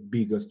one of the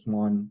biggest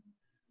one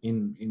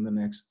in the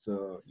next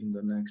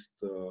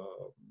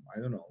I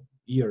don't know,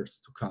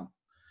 years to come.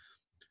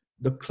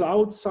 The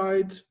cloud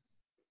side,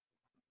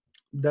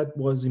 that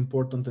was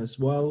important as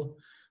well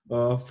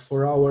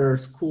for our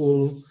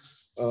school.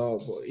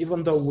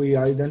 Even though we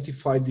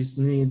identified this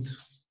need,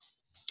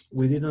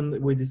 we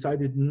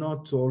decided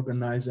not to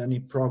organize any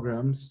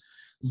programs,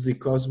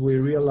 because we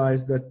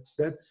realized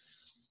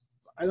that's,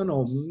 I don't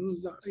know,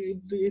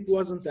 it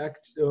wasn't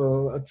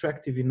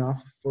attractive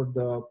enough for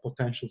the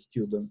potential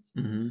students.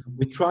 Mm-hmm.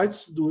 We tried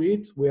to do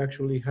it. We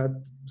actually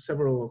had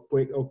several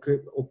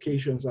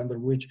occasions under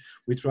which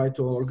we tried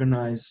to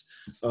organize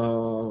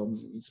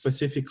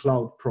specific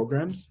cloud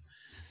programs,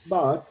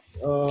 but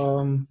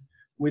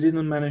we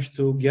didn't manage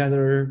to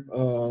gather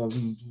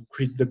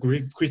the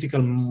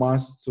critical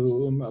mass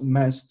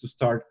to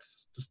start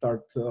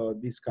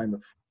these kind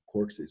of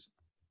courses.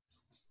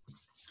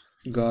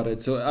 Got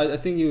it. So I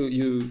think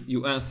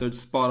you answered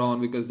spot on,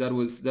 because that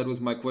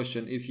was my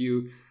question. If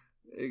you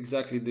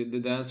exactly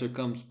the answer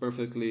comes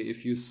perfectly.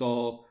 If you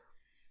saw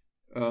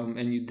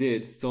and you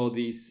did saw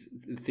these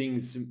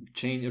things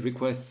change,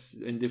 requests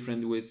and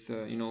different with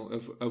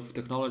of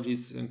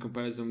technologies in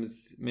comparison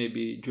with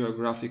maybe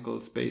geographical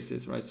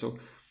spaces, right? So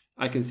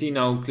I can see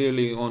now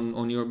clearly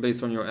on your,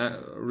 based on your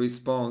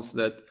response,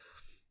 that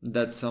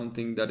that's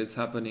something that is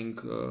happening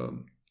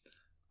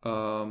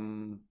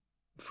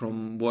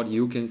from what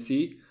you can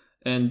see.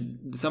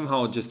 And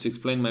somehow, just to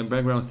explain my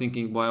background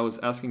thinking why I was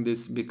asking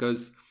this,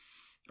 because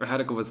I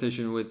had a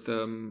conversation with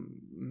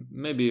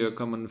maybe a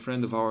common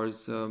friend of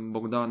ours,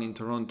 Bogdan, in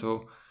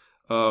Toronto,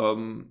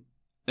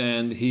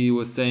 and he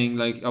was saying,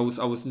 like, I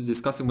was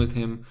discussing with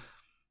him,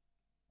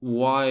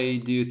 why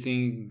do you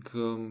think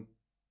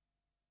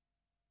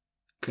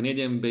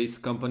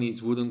Canadian-based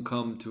companies wouldn't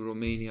come to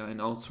Romania and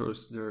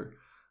outsource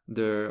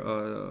their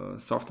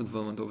software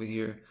development over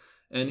here?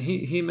 And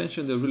he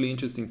mentioned a really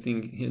interesting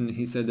thing.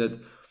 He said that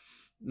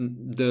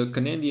the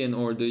Canadian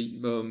or the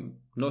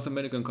North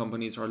American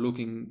companies are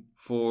looking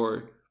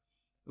for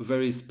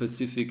very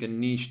specific and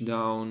niche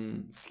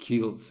down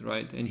skills,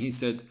 right? And he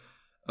said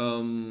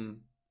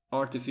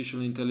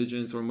artificial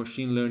intelligence or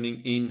machine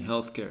learning in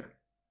healthcare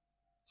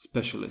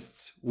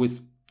specialists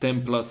with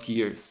 10 plus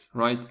years,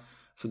 right?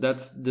 So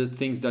that's the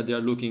things that they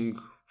are looking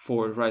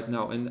for right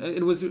now. And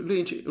it was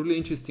really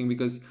interesting,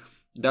 because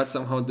that's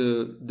somehow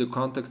the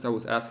context I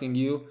was asking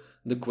you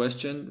the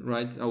question,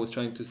 right? I was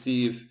trying to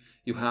see if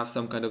you have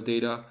some kind of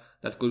data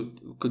that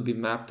could be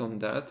mapped on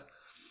that.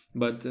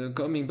 But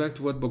coming back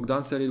to what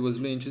Bogdan said, it was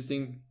really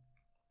interesting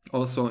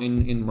also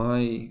in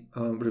my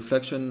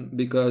reflection,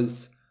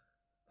 because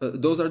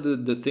those are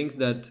the things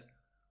that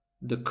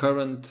the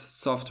current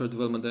software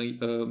development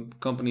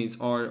companies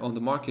are on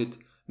the market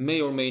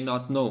may or may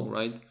not know,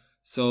 right?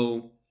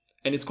 So,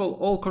 and it's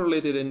all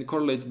correlated, and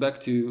correlates back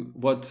to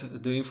what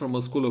the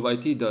informal school of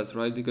IT does,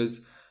 right?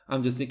 Because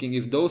I'm just thinking,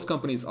 if those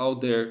companies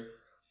out there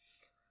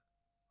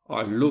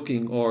are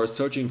looking or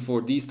searching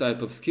for these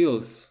type of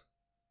skills,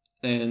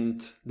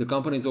 and the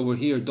companies over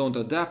here don't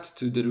adapt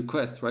to the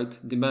request, right?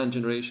 Demand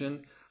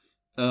generation.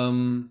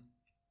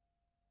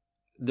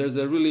 There's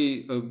a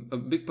really a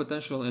big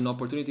potential and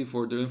opportunity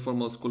for the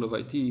informal school of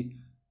IT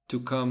to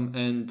come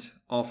and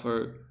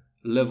offer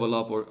level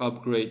up or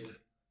upgrade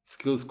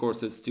skills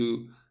courses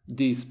to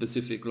these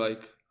specific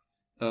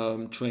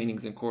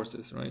trainings and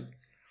courses, right?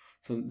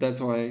 So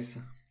that's why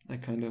I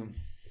kind of,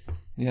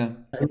 yeah.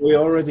 And we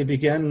already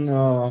began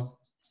a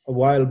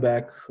while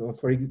back.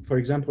 For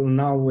example,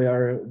 now we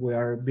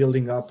are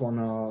building up on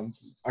a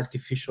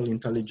artificial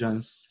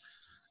intelligence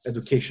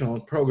educational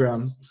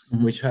program,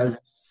 which has,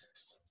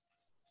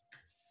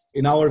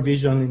 in our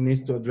vision, it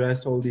needs to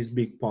address all these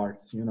big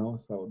parts,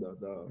 so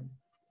the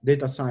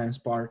data science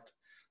part,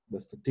 the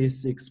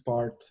statistics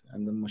part,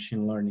 and the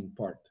machine learning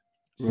part.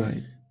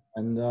 Right.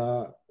 And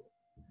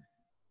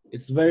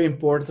it's very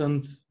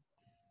important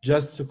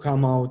just to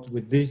come out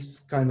with this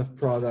kind of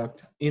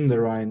product in the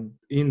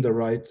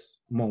right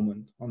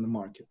moment on the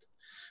market,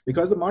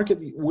 because the market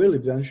will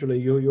eventually,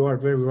 you are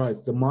very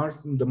right, the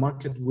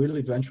market will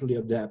eventually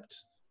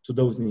adapt to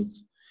those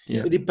needs.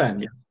 Yeah. It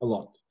depends a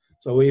lot.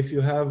 So if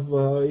you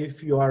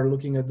are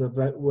looking at the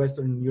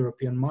Western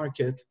European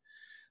market,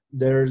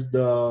 there's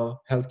the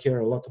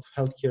healthcare, a lot of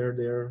healthcare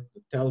there,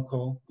 the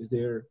telco is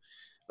there.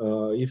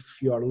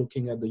 If you are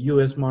looking at the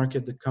US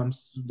market that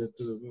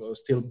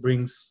still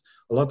brings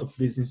a lot of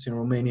business in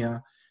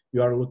Romania,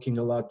 you are looking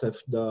a lot at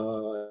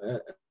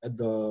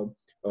the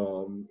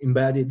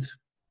embedded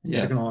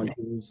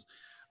technologies,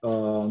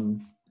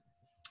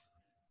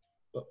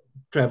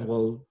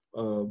 travel,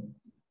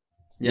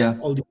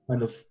 all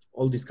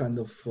these kind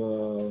of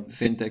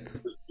fintech,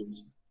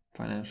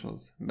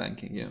 financials,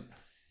 banking,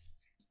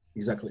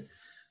 exactly.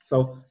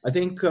 So I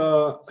think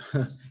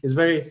it's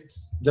very,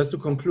 just to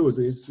conclude,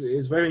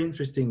 it's very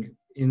interesting.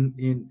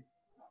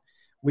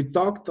 We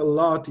talked a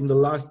lot in the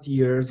last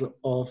years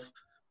about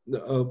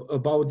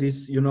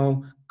this,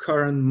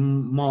 current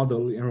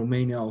model in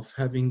Romania of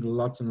having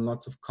lots and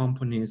lots of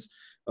companies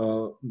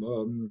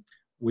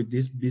with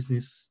this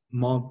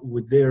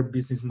with their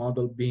business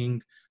model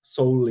being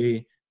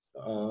solely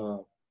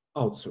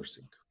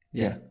outsourcing.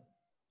 Yeah.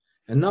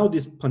 And now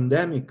this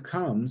pandemic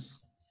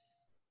comes,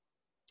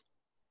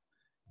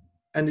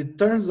 and it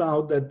turns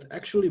out that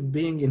actually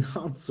being in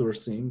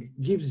outsourcing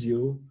gives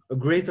you a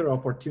greater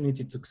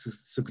opportunity to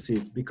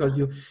succeed, because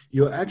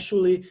you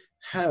actually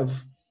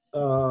have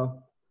a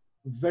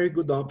very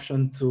good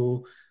option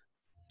to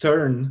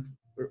turn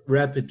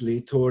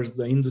rapidly towards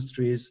the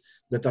industries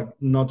that are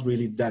not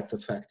really that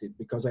affected,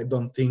 because I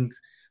don't think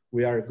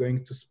we are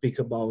going to speak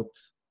about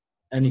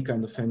any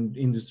kind of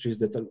industries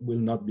that will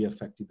not be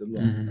affected at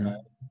all. Mm-hmm.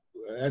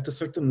 At a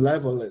certain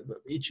level,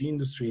 each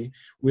industry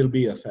will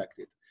be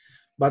affected.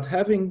 But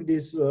having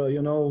this,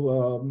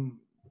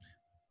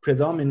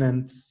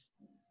 predominant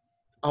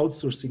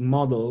outsourcing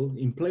model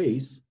in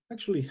place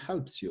actually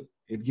helps you.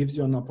 It gives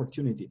you an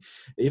opportunity.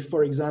 If,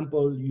 for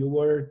example, you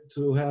were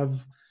to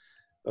have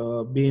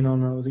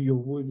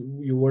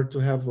you were to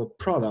have a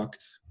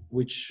product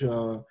which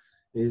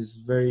is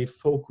very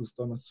focused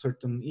on a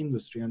certain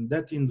industry, and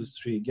that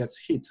industry gets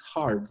hit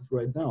hard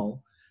right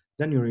now,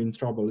 then you're in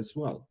trouble as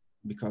well,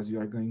 because you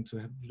are going to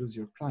lose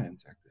your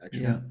clients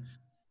actually. Yeah.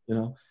 You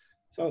know,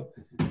 so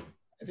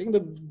I think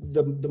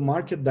the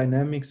market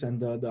dynamics and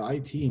the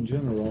IT in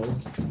general,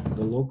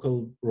 the local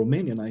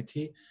Romanian IT,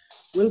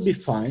 will be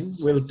fine.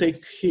 Will take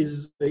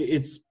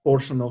its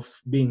portion of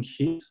being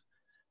hit,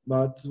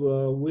 but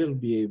will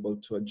be able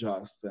to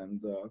adjust and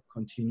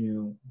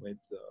continue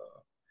with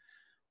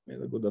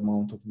a good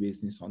amount of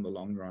business on the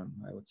long run,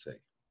 I would say.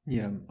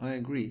 Yeah, I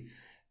agree.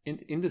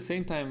 In the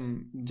same time,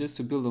 just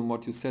to build on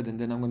what you said, and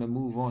then I'm going to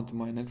move on to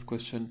my next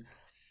question.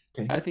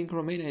 Okay. I think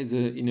Romania is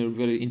in a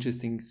very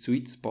interesting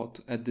sweet spot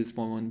at this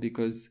moment,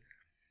 because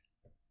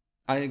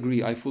I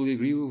agree. I fully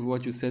agree with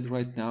what you said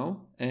right now.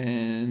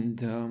 And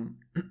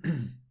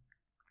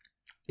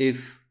if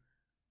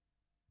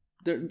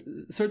there,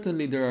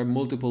 certainly there are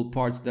multiple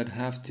parts that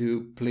have to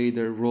play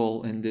their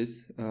role in this,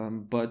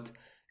 but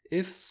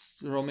if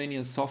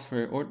Romanian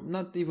software, or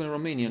not even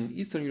Romanian,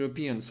 Eastern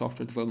European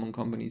software development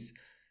companies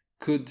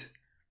could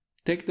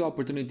take the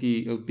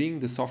opportunity of being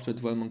the software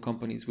development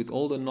companies with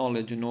all the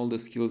knowledge and all the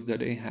skills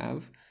that they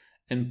have,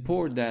 and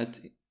pour that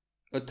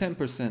a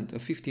 10%, a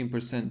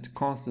 15%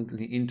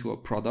 constantly into a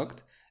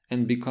product,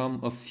 and become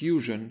a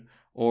fusion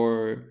or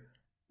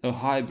a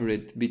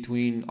hybrid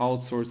between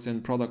outsourced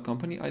and product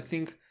company, I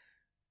think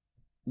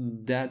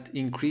that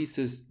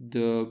increases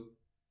the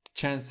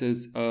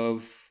chances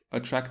of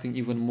attracting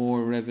even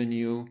more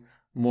revenue,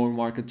 more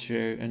market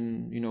share,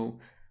 and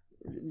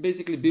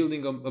basically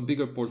building a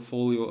bigger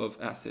portfolio of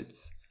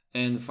assets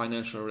and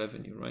financial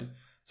revenue, right?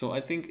 So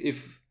I think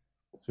if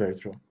That's very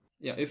true.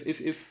 Yeah,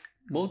 if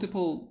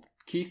multiple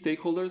key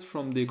stakeholders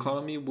from the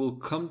economy will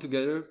come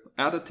together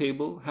at a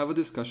table, have a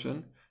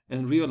discussion,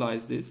 and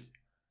realize this,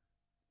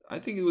 I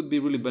think it would be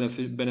really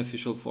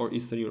beneficial for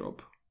Eastern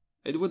Europe.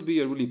 It would be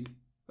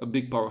a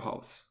big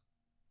powerhouse.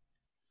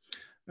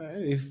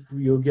 If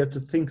you get to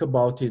think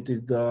about it,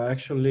 it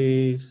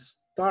actually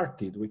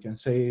started, we can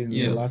say, in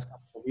the last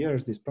couple of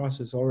years, this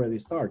process already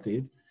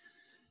started.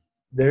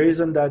 There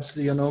isn't that,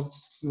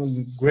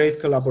 great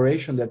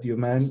collaboration that you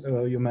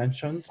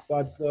mentioned,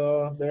 but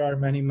there are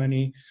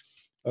many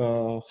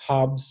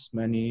hubs,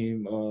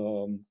 many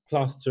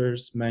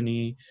clusters,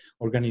 many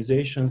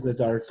organizations that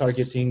are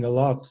targeting a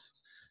lot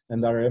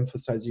and are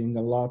emphasizing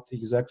a lot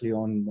exactly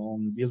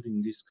on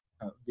building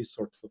this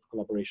sort of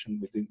collaboration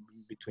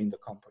between the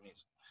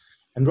companies.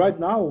 And right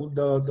now,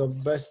 the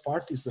best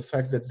part is the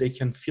fact that they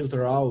can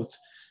filter out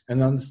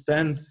and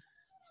understand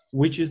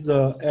which is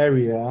the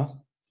area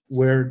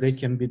where they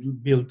can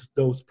build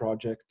those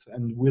projects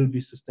and will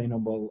be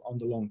sustainable on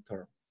the long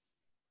term.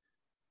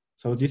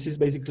 So this is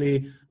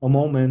basically a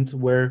moment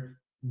where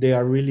they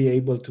are really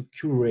able to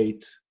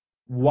curate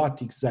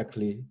what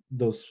exactly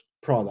those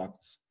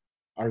products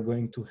are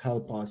going to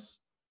help us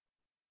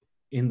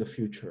in the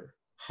future.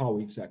 How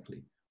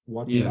exactly?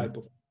 What type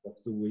of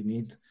products do we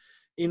need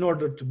in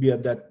order to be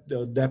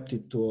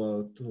adapted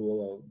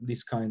to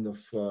this kind of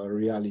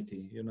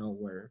reality,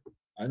 where,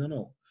 I don't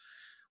know,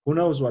 who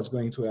knows what's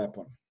going to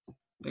happen.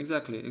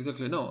 Exactly.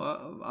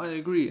 No, I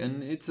agree.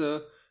 And it's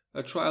a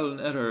trial and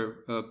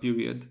error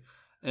period.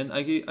 And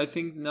I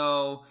think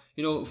now,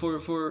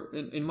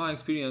 in my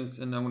experience,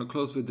 and I'm going to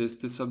close with this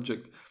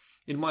subject,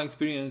 in my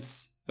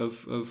experience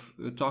of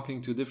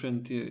talking to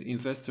different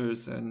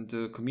investors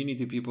and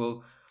community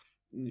people,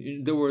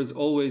 there was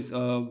always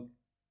a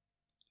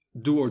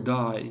do or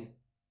die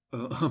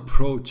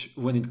approach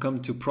when it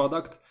comes to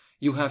product.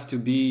 You have to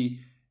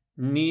be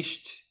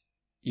niched.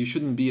 You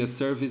shouldn't be a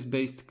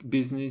service-based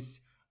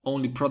business,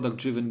 only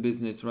product-driven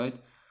business, right?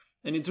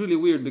 And it's really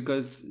weird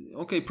because,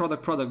 okay,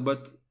 product,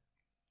 but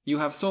you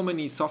have so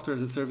many software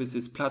as a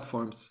services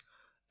platforms,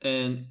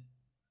 and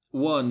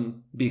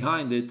one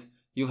behind it,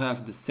 you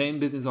have the same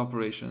business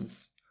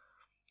operations,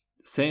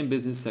 same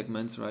business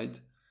segments,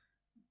 right?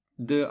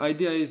 The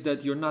idea is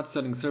that you're not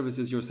selling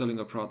services, you're selling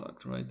a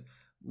product, right?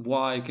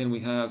 Why can't we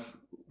have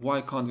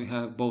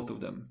both of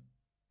them?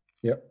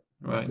 Yeah,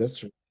 right. That's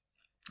true.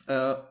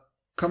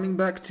 Coming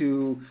back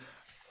to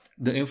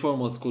the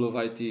informal school of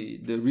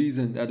IT, the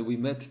reason that we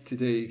met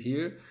today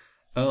here,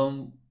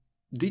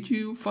 did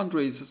you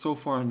fundraise so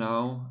far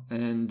now,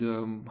 and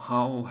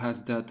how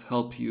has that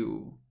helped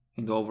you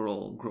in the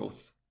overall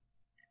growth?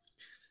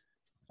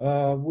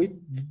 We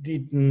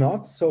did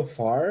not so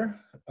far,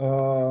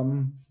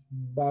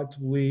 but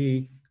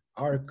we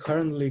are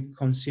currently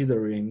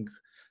considering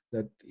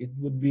that it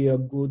would be a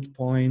good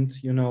point.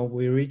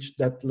 We reached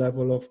that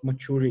level of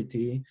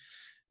maturity,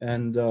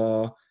 and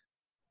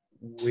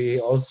we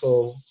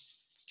also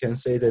can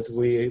say that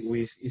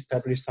we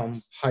established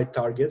some high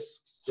targets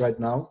right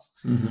now,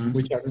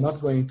 which are not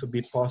going to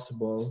be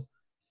possible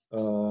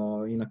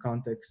in a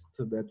context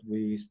that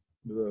we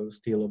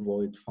still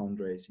avoid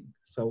fundraising.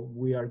 So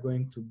we are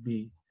going to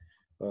be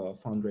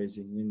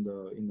fundraising in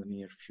the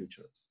near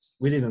future.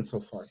 We didn't so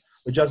far.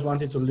 We just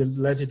wanted to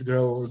let it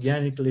grow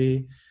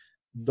organically.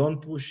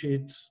 Don't push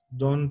it.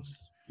 Don't,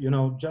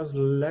 just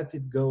let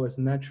it go as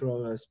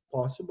natural as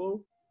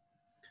possible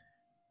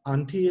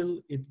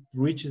until it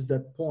reaches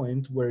that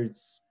point where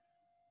it's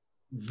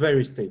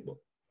very stable.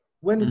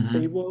 When it's Mm-hmm.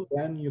 stable,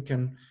 then you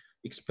can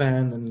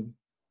expand and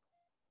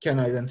can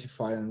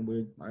identify, and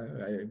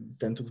I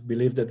tend to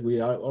believe that we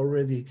are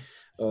already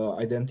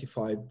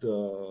identified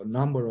a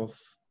number of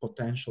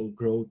potential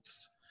growth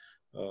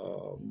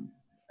um,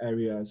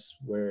 areas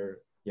where,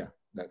 yeah,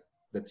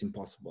 that's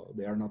impossible.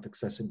 They are not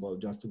accessible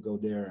just to go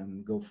there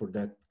and go for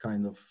that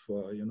kind of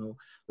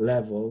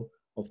level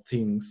of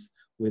things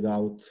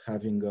without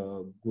having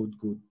a good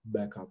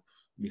backup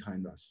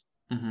behind us.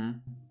 Mm-hmm.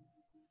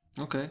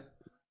 Okay.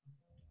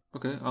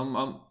 Okay.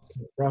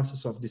 The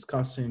process of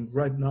discussing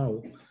right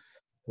now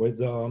with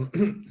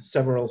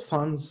several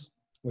funds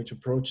which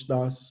approached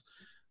us.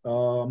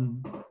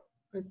 Um,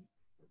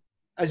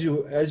 as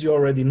you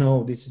already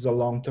know, this is a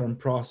long-term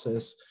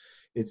process.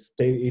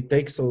 It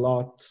takes a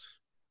lot.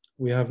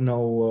 We have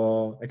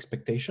no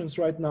expectations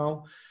right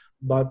now,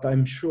 but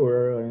I'm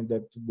sure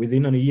that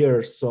within a year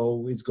or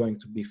so, it's going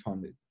to be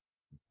funded.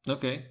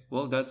 Okay.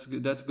 Well, that's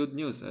good. That's good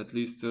news. At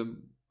least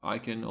I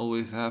can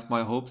always have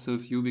my hopes of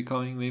you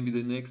becoming maybe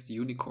the next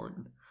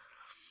unicorn.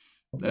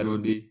 That That would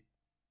would be be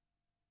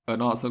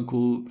an awesome,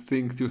 cool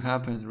thing to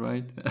happen,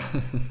 right?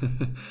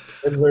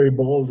 that's very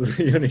bold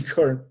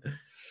unicorn.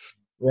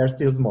 We are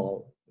still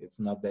small. It's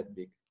not that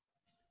big.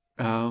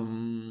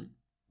 um,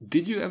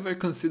 did you ever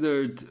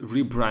considered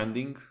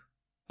rebranding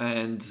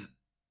and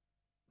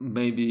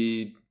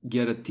maybe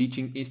get a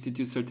teaching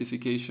institute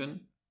certification?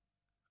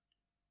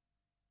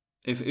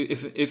 If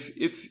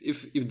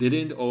you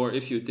didn't, or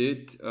if you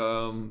did,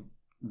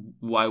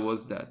 why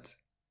was that?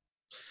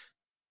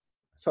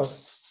 So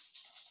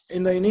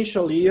in the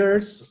initial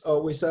years,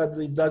 we said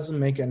it doesn't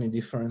make any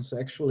difference.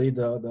 Actually,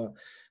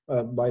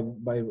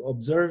 by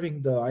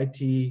observing the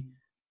IT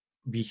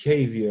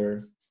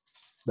behavior,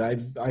 the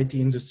IT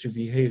industry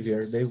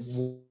behavior, they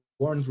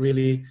weren't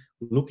really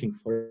looking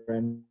for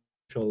any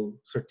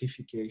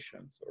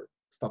certifications or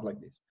stuff like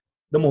this.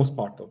 The most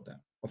part of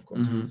them, of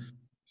course. Mm-hmm.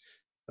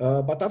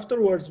 But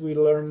afterwards, we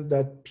learned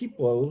that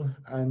people,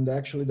 and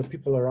actually the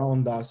people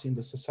around us in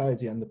the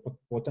society and the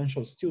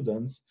potential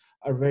students,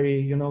 are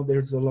very,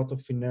 there's a lot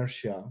of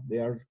inertia. They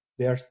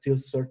are still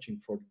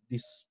searching for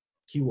this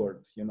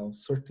keyword,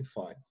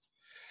 certified.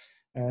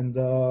 And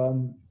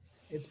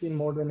it's been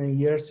more than a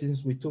year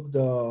since we took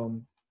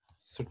the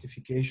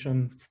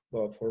certification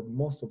for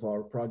most of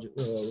our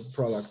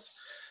products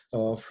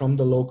from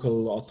the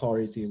local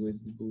authority,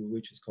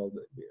 which is called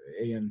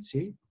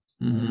ANC.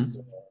 And Mm-hmm.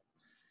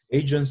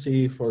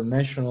 Agency for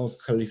National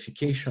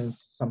Qualifications,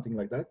 something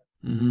like that.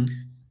 Mm-hmm.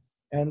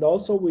 And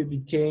also we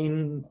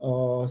became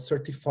a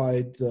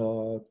certified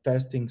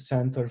testing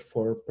center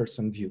for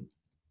Person View,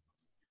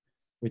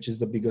 which is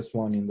the biggest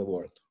one in the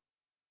world.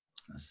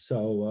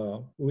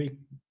 So we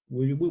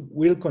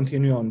will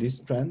continue on this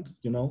trend,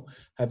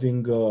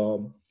 having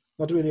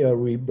not really a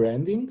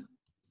rebranding,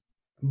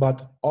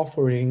 but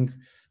offering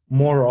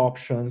more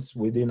options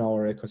within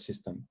our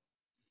ecosystem.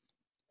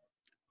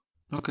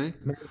 Okay.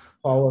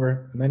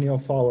 Many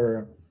of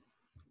our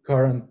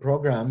current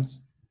programs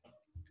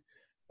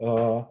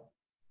uh,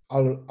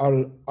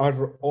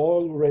 are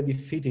already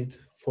fitted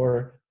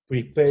for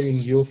preparing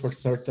you for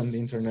certain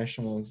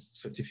international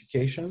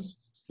certifications,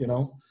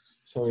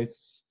 so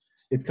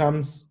it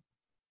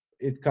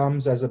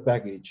comes as a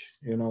baggage.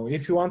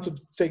 If you want to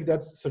take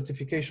that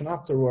certification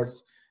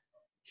afterwards,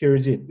 here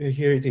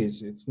it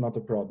is. It's not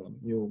a problem.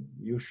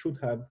 You should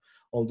have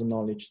all the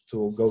knowledge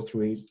to go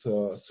through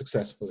it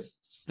successfully.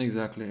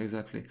 Exactly.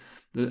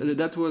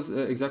 That was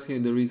exactly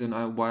the reason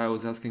why I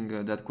was asking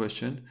that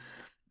question,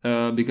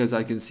 because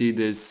I can see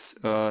this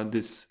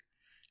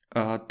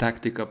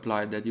tactic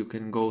applied, that you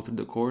can go through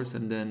the course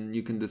and then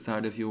you can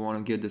decide if you want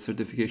to get the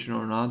certification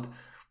or not,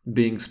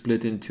 being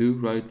split in two,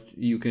 right?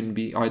 You can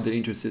be either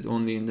interested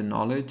only in the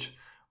knowledge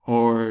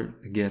or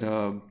get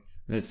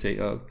let's say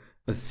a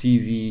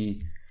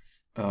CV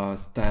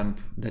stamp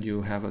that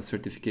you have a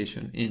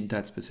certification in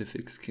that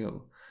specific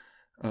skill.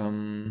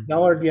 In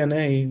our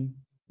DNA,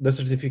 the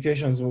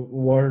certifications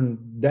weren't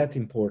that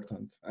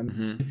important. I mean,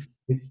 Mhm.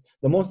 it's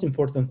the most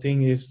important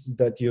thing is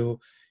that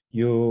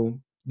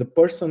the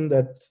person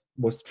that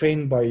was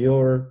trained by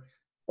your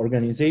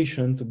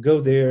organization to go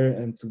there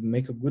and to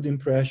make a good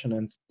impression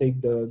and take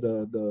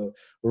the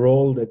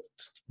role that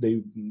they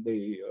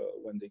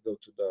when they go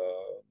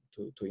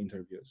to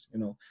interviews,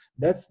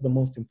 that's the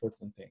most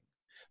important thing.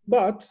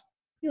 But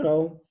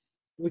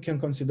we can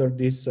consider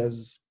this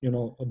as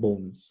a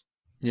bonus.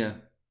 Yeah.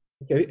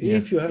 Okay, Yeah.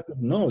 if you have the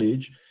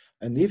knowledge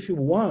and if you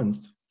want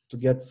to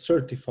get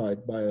certified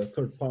by a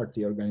third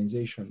party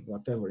organization,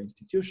 whatever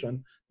institution,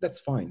 that's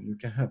fine. You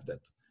can have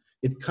that.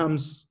 It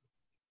comes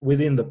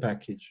within the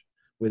package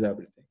with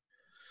everything.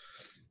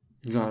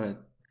 Got it.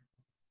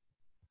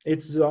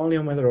 It's only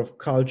a matter of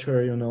culture,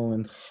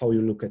 and how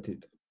you look at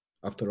it,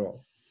 after all.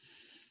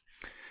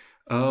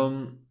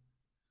 Um,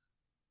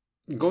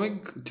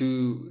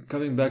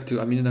 coming back to,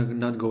 I mean,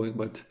 not going,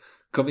 but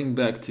coming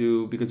back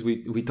to, because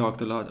we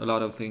talked a lot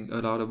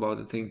about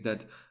the things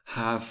that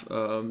have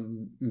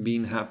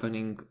been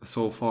happening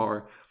so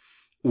far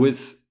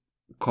with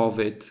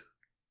COVID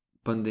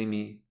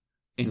pandemic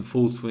in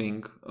full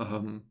swing.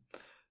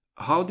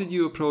 How did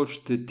you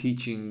approach the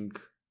teaching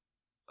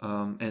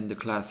and the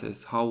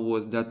classes? How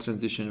was that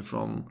transition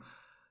from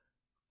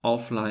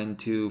offline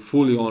to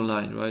fully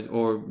online, right?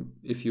 Or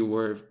if you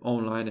were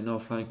online and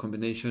offline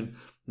combination,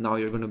 now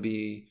you're going to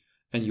be,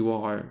 and you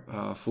are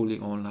fully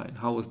online.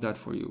 How was that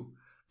for you?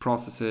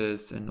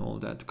 Processes and all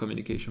that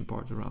communication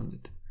part around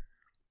it.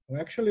 We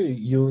actually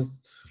used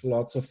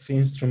lots of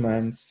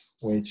instruments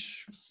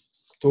which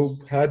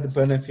had the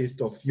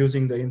benefit of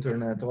using the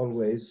internet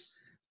always.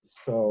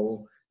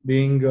 So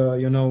being,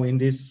 in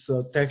this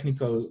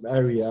technical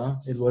area,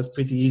 it was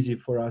pretty easy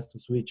for us to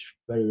switch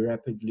very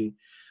rapidly.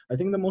 I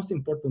think the most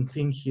important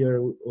thing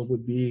here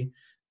would be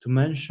to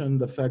mention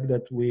the fact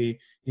that we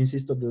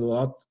insisted a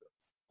lot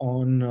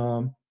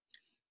on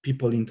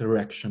people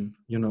interaction,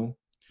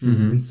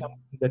 in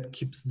something that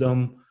keeps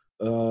them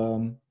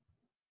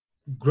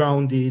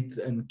grounded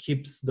and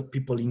keeps the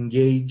people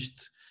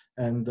engaged.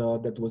 And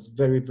that was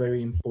very,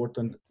 very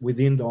important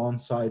within the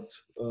on-site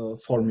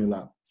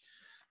formula.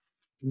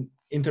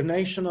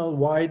 International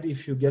wide,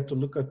 if you get to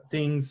look at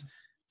things,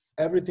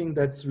 everything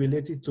that's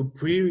related to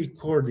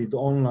pre-recorded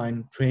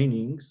online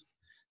trainings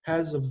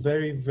has a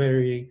very,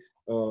 very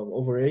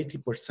over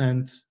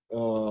 80%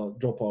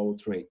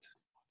 dropout rate,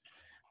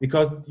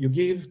 because you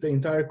give the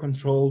entire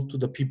control to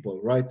the people,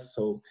 right?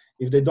 So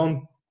if they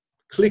don't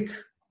click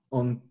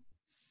on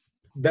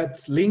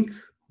that link,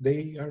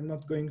 they are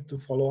not going to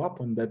follow up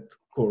on that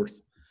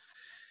course.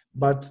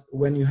 But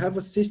when you have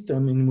a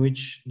system in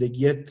which they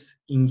get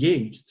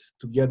engaged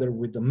together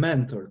with the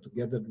mentor,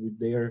 together with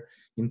their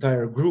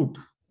entire group,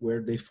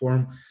 where they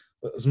form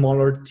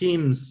smaller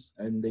teams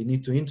and they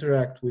need to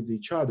interact with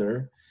each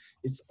other,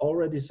 it's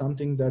already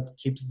something that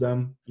keeps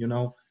them,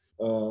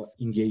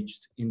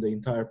 engaged in the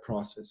entire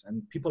process.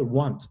 And people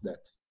want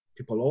that.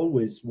 People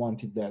always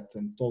wanted that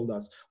and told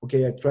us,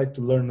 okay, I tried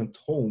to learn at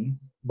home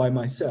by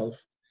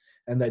myself,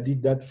 and I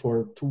did that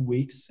for 2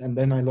 weeks, and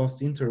then I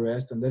lost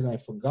interest, and then I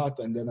forgot,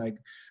 and then I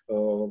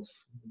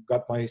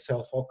got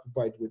myself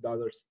occupied with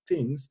other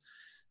things.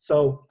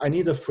 So I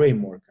need a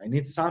framework. I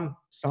need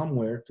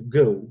somewhere to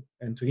go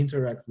and to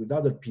interact with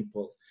other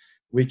people,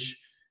 which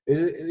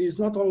is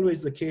not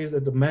always the case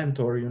that the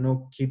mentor,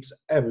 keeps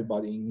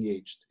everybody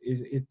engaged.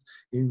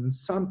 In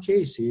some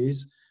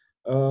cases,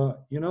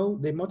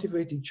 they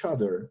motivate each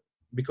other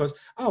because,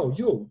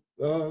 you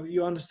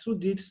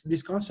understood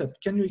this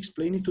concept. Can you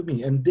explain it to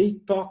me? And they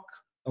talk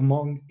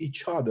among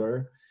each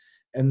other,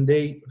 and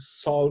they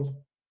solve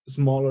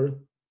smaller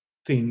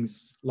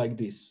things like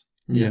this.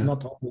 Yeah. It's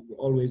not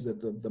always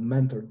that the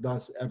mentor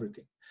does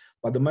everything,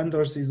 but the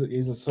mentor is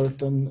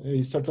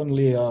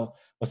certainly a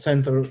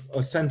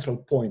central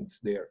point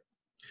there.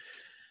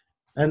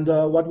 And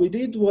what we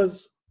did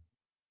was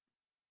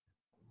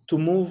to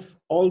move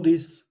all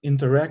this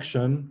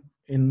interaction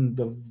in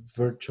the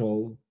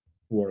virtual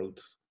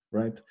world,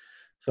 right?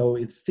 So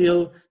it's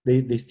still,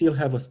 they still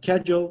have a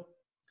schedule.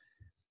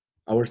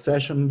 Our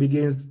session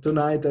begins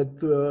tonight at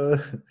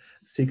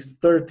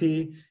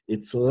 6:30.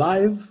 It's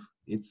live,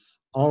 it's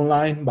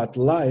online, but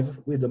live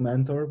with the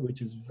mentor,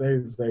 which is very,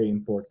 very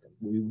important.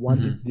 We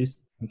wanted this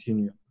to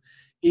continue.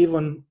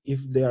 Even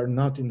if they are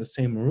not in the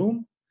same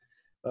room,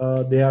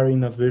 they are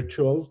in a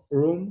virtual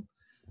room,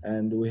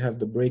 and we have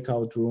the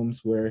breakout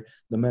rooms where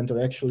the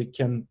mentor actually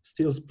can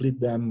still split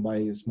them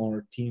by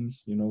smaller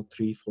teams,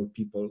 3-4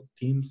 people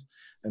teams,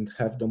 and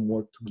have them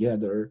work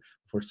together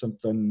for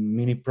certain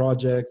mini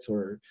projects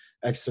or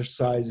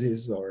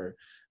exercises or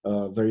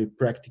very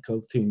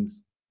practical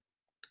things.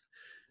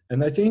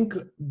 And I think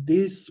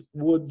this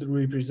would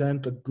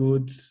represent a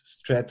good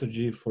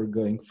strategy for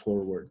going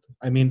forward.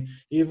 I mean,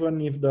 even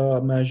if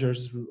the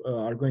measures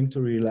are going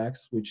to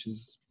relax, which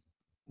is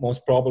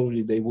most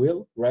probably they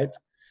will, right?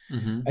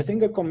 I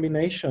think a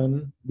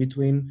combination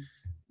between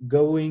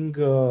going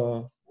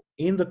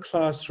in the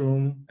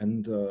classroom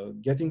and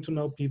getting to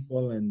know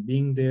people and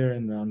being there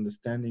and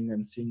understanding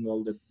and seeing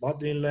all the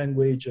body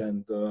language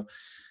and,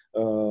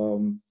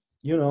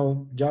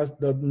 just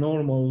the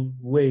normal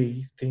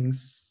way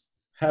things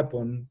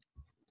happen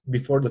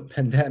before the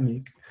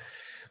pandemic,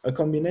 a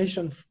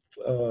combination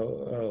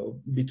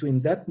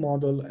between that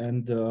model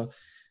and,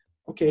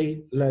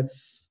 okay,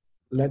 let's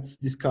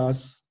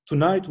discuss.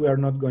 Tonight we are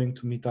not going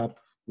to meet up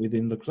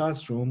within the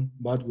classroom,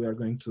 but we are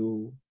going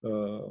to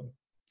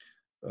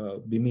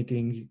be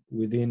meeting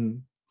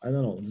within,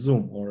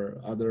 Zoom or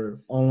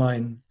other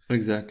online.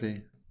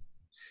 Exactly.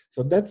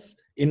 So that's,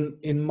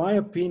 in my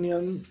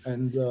opinion,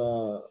 and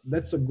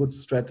that's a good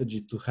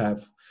strategy to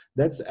have.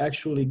 That's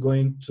actually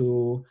going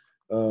to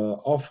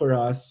offer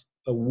us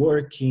a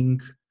working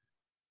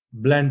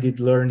blended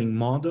learning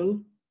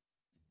model,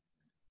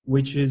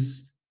 which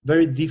is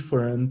very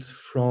different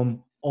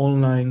from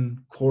online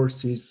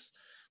courses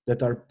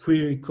that are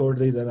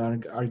pre-recorded, that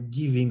are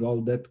giving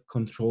all that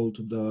control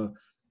to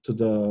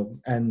the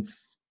end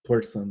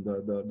person,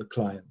 the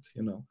client.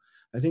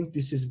 I think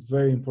this is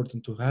very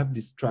important to have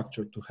this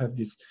structure, to have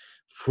this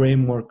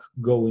framework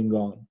going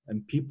on.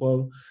 And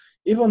people,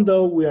 even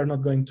though we are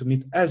not going to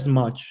meet as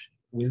much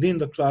within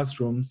the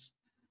classrooms,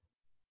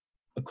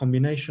 a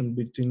combination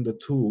between the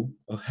two,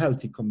 a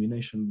healthy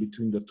combination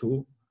between the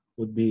two,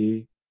 would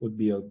be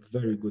a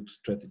very good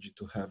strategy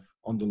to have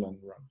on the long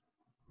run.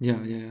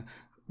 Yeah.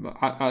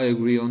 I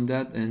agree on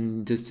that.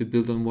 And just to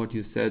build on what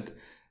you said,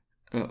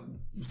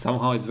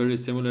 somehow it's very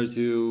similar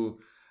to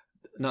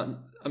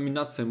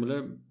not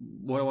similar.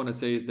 What I want to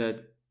say is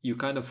that you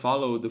kind of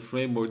follow the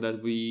framework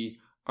that we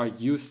are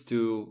used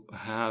to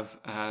have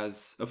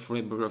as a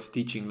framework of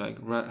teaching, like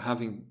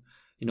having,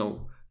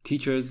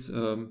 teachers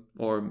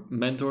or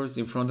mentors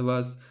in front of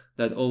us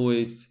that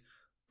always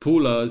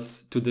pull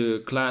us to the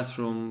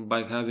classroom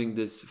by having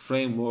this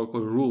framework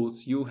or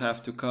rules. You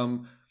have to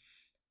come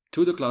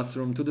to the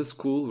classroom, to the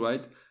school,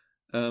 right?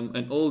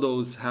 And all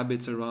those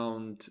habits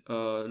around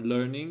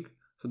learning.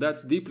 So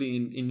that's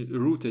deeply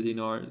rooted in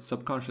our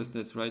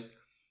subconsciousness, right?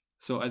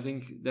 So I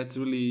think that's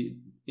really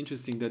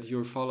interesting that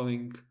you're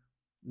following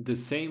the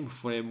same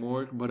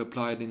framework but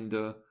applied in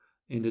the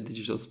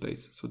digital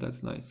space. So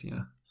that's nice,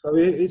 yeah. So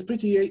it's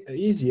pretty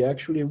easy,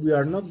 actually. We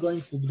are not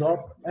going to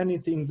drop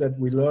anything that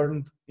we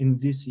learned in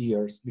these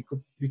years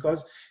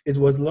because it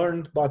was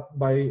learned but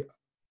by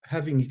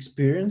having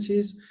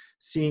experiences,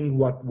 seeing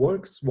what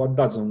works, what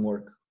doesn't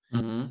work.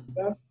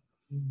 Just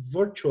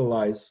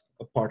virtualize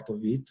a part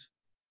of it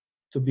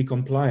to be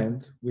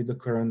compliant with the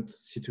current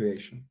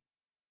situation.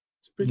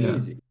 It's pretty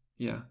easy.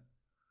 Yeah.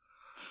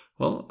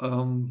 Well,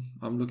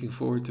 I'm looking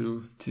forward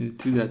to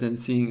that and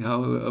seeing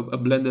how a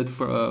blended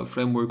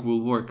framework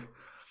will work.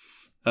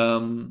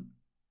 Going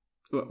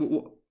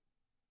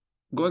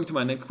to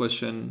my next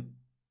question,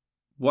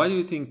 why do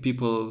you think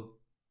people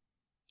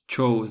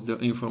chose the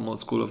informal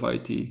school of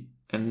IT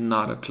and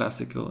not a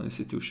classical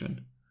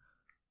institution?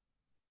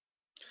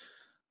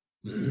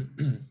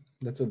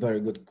 That's a very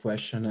good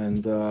question,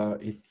 and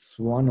it's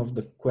one of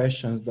the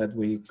questions that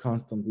we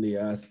constantly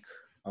ask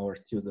our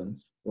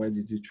students. Why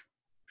did you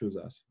choose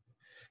us?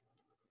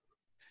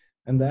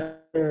 And the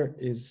answer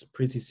is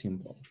pretty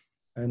simple,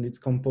 and it's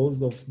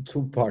composed of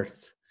two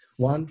parts.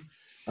 One,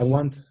 I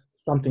want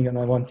something and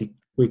I want it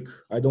quick.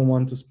 I don't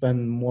want to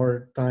spend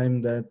more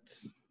time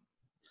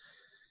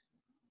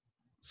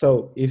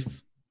So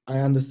if I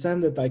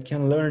understand that I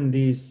can learn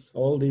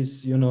all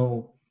this,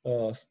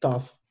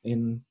 stuff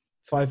in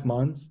 5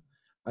 months,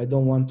 I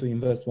don't want to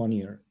invest 1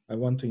 year. I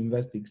want to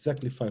invest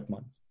exactly 5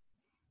 months.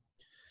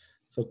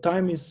 So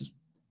time is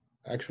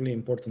actually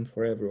important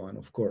for everyone,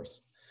 of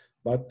course,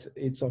 but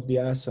it's of the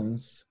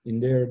essence in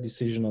their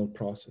decisional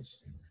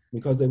process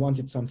because they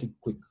wanted something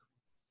quick.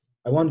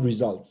 I want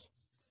results.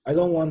 I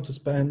don't want to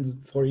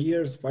spend 4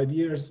 years, 5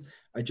 years.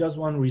 I just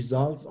want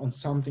results on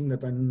something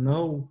that I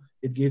know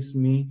it gives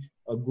me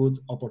a good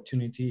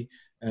opportunity.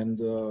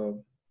 And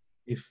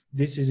if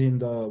this is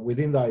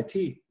within the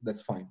IT,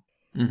 that's fine.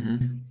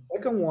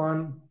 Second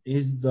one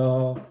is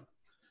the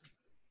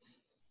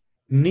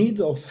need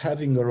of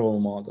having a role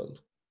model.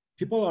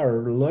 People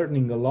are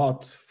learning a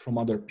lot from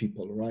other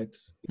people, right?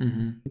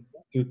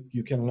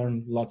 You can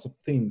learn lots of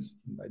things.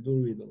 I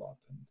do read a lot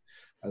and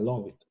I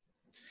love it.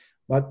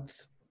 But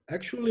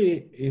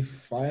actually,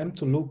 if I am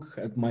to look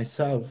at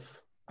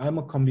myself, I'm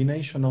a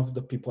combination of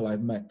the people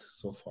I've met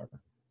so far.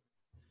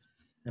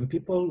 And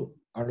people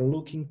are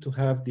looking to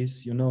have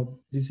this,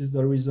 this is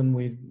the reason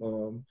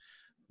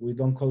we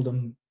don't call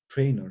them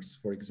trainers,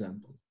 for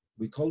example.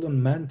 We call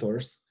them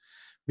mentors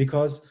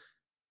because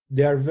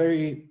they are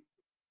very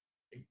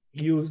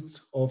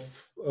used of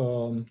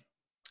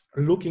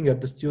looking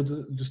at the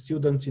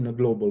students in a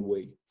global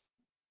way,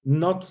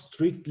 not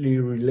strictly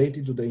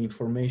related to the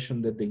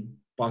information that they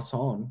pass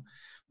on,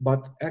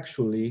 but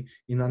actually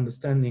in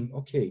understanding,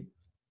 okay,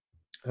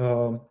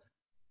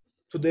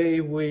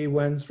 today we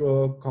went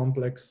through a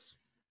complex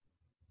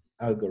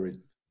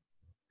algorithm.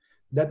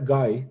 That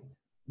guy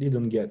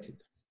didn't get it.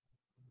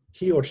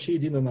 He or she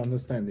didn't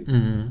understand it.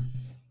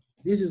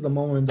 This is the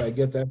moment I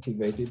get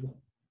activated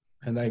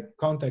and I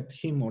contact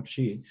him or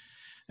she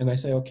and I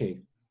say,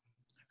 okay,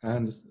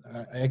 and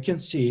I can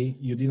see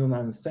you didn't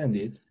understand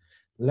it.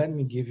 Let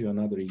me give you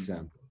another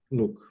example.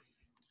 Look,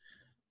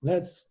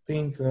 let's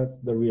think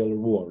at the real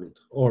world,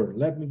 or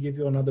let me give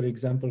you another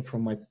example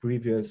from my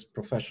previous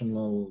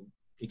professional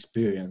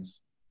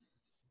experience,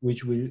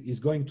 which is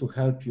going to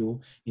help you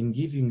in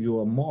giving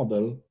you a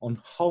model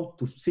on how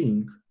to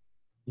think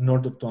in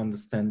order to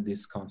understand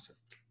this concept.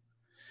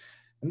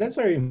 And that's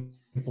very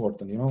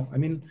important, I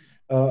mean,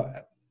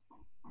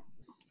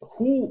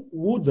 who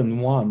wouldn't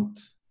want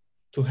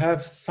to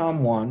have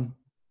someone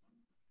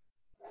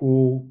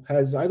who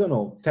has,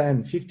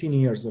 10, 15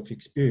 years of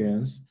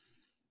experience,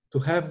 to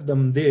have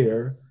them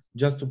there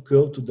just to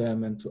go to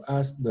them and to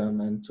ask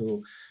them and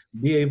to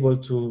be able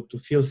to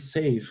feel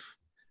safe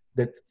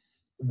that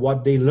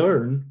what they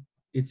learn,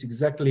 it's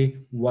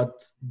exactly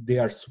what they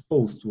are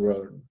supposed to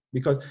learn.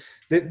 Because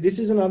this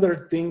is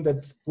another thing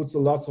that puts a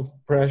lot of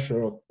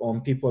pressure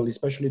on people,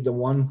 especially the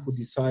ones who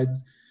decide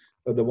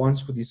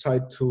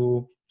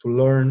to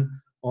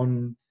learn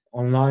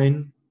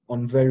online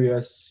on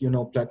various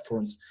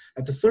platforms.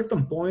 At a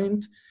certain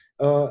point,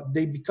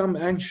 they become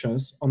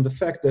anxious on the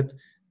fact that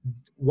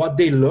what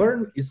they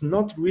learn is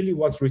not really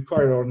what's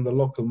required on the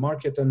local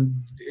market, and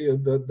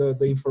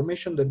the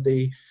information that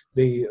they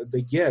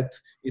get,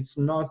 it's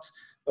not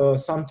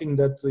something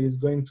that is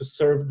going to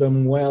serve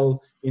them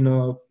well in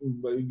a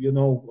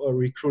a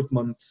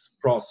recruitment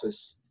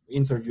process,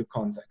 interview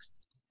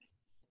context.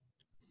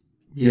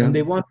 Yeah. And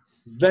they want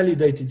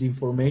validated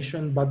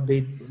information, but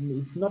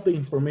it's not the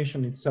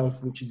information itself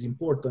which is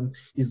important,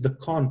 is the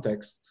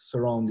context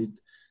surrounding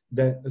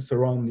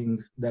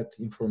that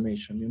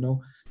information.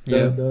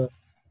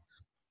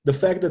 The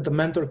fact that the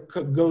mentor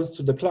goes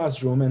to the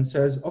classroom and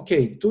says,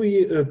 okay,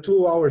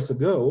 2 hours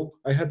ago,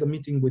 I had a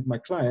meeting with my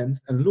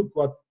client and look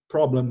what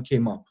problem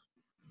came up.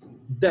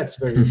 That's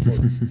very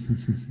important.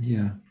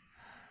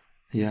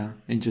 Yeah.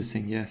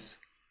 Interesting. Yes.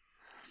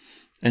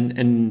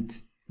 And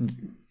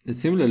it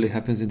similarly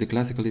happens in the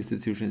classical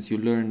institutions. You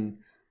learn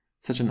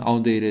such an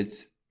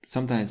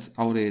sometimes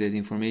outdated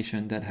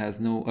information that has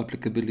no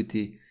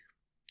applicability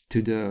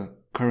to the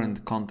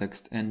current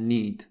context and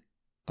need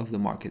of the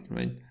market,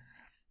 right?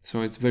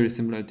 So it's very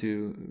similar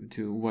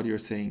to what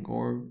you're saying,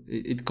 or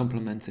it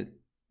complements it,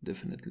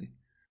 definitely.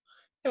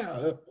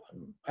 Yeah,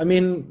 I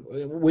mean,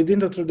 within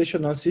the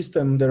traditional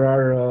system, there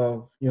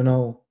are,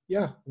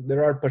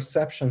 there are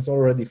perceptions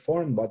already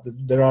formed, but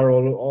there are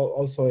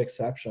also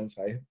exceptions.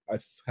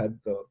 I've had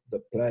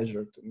the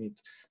pleasure to meet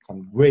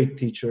some great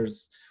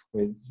teachers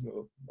with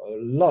a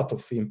lot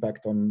of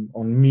impact on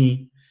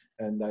me,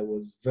 and I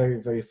was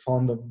very, very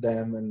fond of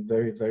them and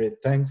very, very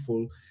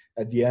thankful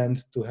at the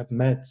end to have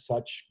met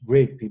such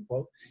great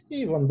people,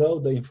 even though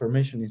the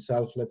information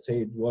itself, let's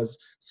say, it was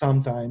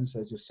sometimes,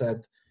 as you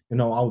said,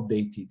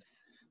 outdated.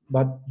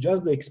 But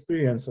just the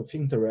experience of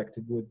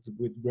interacting with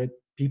great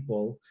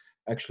people,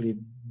 actually,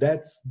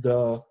 that's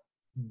the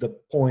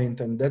point,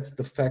 and that's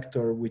the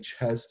factor which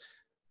has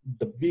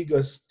the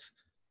biggest,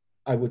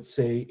 I would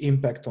say,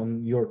 impact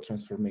on your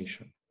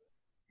transformation.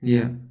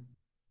 Yeah.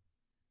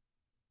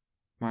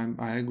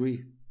 I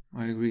agree.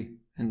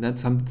 And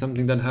that's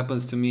something that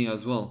happens to me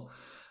as well.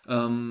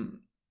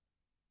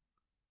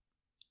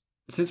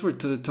 Since we're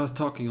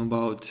talking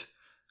about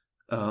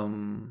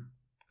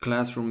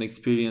classroom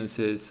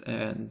experiences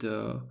and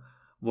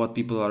what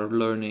people are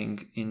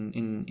learning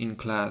in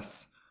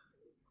class,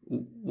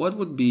 what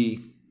would be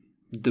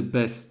the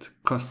best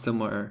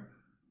customer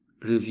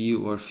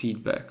review or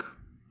feedback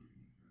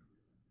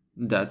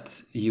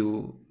that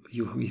you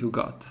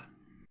got?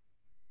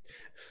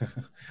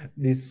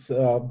 This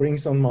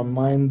brings on my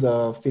mind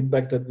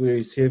feedback that we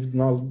received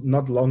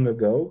not long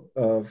ago,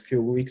 a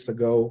few weeks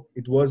ago.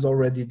 It was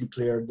already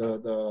declared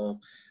the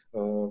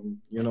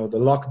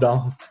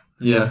lockdown.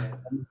 Yeah.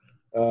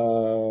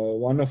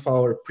 One of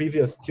our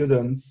previous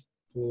students,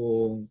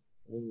 who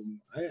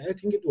I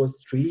think it was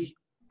 3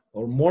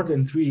 or more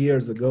than 3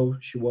 years ago,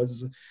 she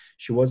was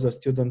a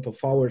student of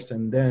ours,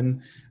 and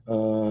then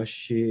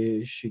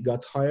she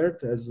got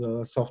hired as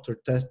a software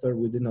tester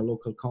within a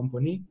local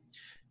company.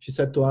 She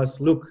said to us,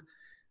 look,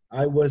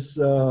 I was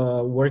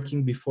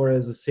working before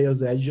as a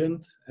sales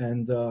agent,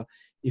 and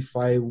if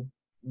I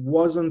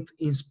wasn't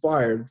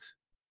inspired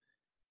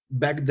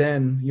back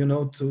then,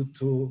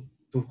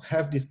 to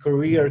have this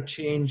career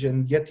change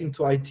and get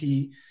into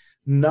IT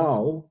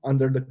now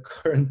under the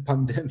current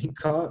pandemic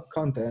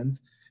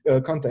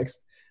context,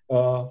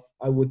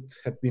 I would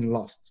have been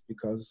lost,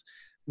 because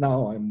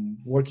now I'm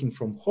working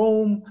from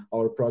home,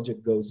 our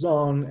project goes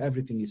on,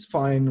 everything is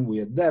fine, we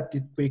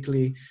adapted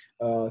quickly.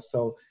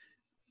 So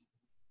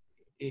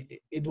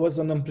it was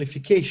an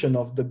amplification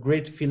of the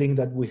great feeling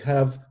that we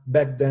have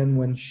back then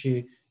when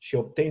she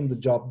obtained the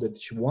job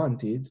that she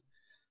wanted.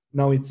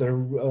 Now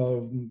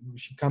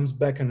she comes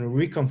back and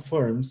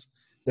reconfirms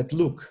that,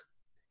 look,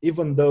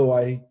 even though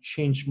I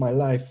changed my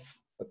life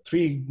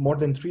more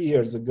than 3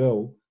 years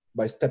ago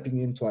by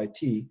stepping into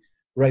IT,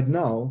 right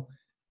now,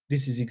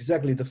 this is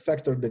exactly the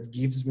factor that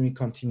gives me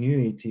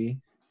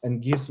continuity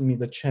and gives me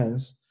the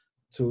chance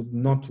to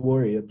not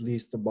worry at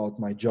least about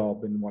my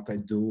job and what I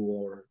do.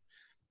 Or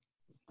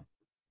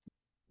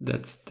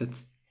that's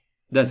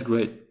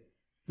great.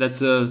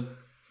 That's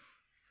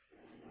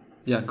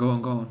yeah, go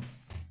on.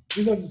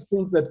 These are the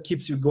things that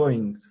keeps you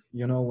going,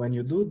 when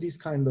you do these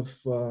kind of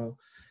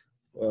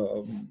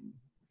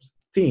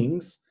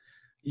things,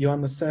 you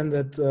understand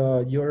that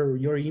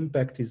your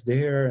impact is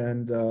there,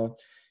 and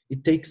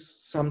it takes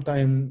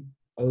sometimes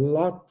a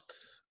lot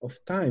of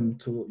time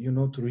to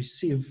to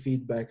receive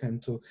feedback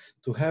and to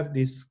have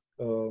these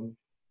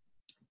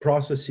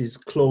processes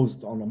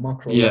closed on a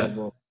macro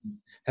level,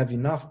 have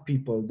enough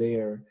people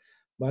there.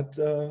 But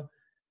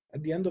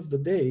at the end of the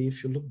day,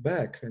 if you look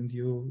back and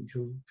you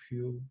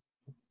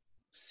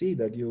see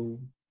that you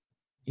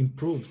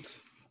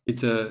improved,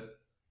 it's a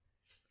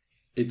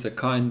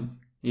kind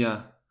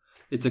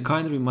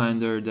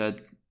reminder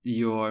that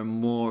you are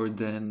more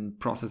than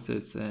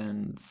processes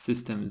and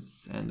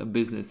systems and a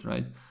business,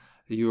 right?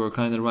 You are a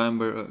kind of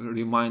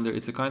reminder.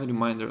 It's a kind of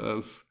reminder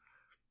of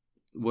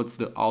what's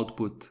the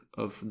output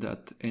of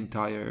that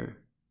entire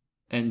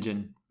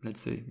engine,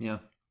 let's say. Yeah,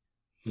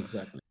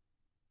 exactly.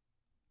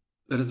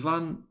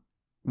 Răzvan,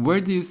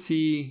 where do you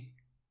see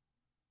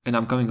And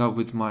I'm coming up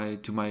with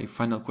my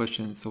final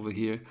questions over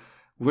here.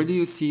 Where do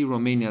you see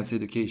Romania's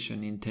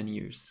education in 10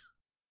 years?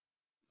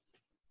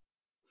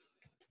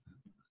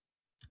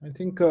 I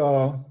think,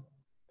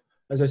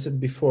 as I said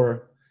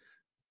before,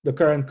 the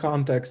current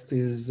context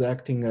is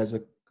acting as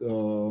a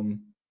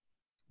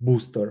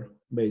booster,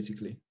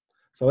 basically.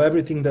 So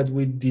everything that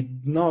we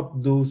did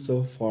not do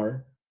so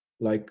far,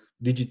 like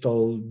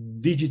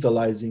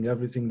digitalizing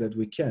everything that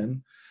we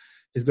can,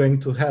 is going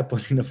to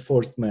happen in a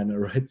forced manner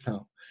right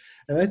now.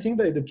 And I think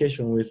the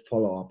education will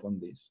follow up on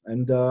this.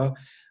 And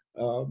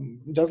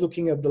just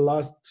looking at the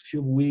last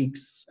few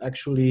weeks,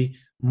 actually,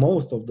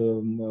 most of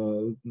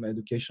the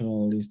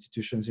educational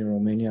institutions in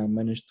Romania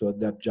managed to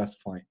adapt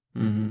just fine.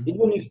 Mm-hmm.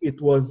 Even if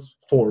it was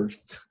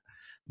forced,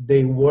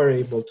 they were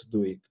able to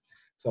do it.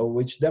 So,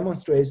 which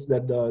demonstrates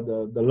that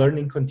the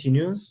learning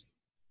continues,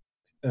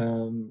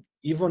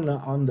 even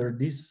under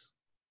this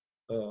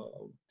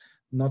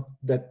not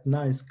that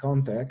nice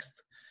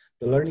context.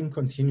 The learning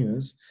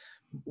continues.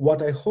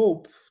 What I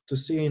hope to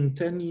see in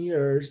 10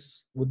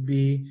 years would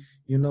be,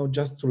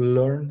 just to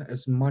learn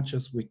as much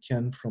as we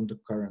can from the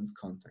current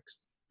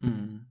context,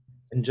 and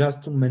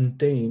just to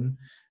maintain.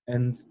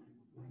 And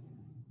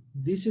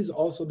this is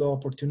also the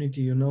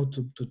opportunity,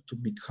 to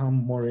become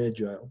more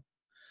agile.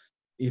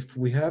 If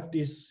we have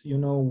these,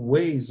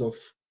 ways of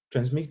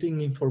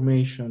transmitting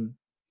information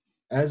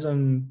as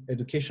an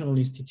educational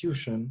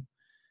institution,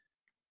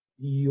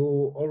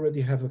 you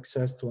already have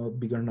access to a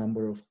bigger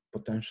number of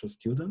potential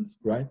students,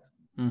 right?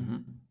 Mm-hmm.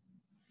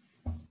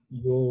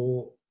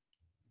 You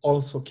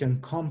also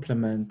can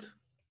complement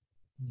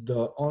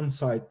the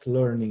on-site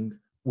learning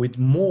with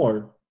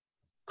more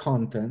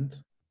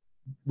content,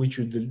 which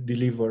you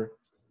deliver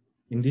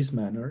in this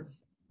manner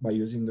by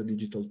using the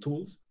digital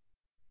tools.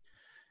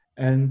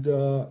 And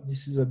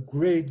this is a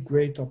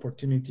great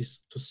opportunity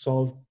to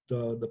solve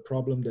the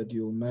problem that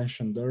you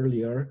mentioned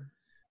earlier,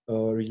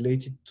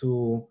 related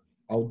to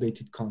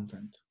outdated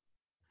content.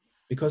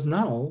 Because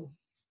now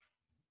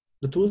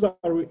the tools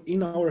are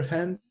in our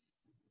hand,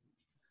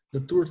 the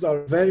tools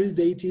are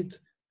validated,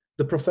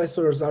 the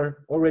professors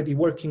are already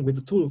working with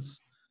the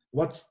tools.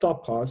 What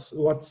stops us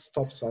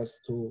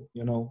to,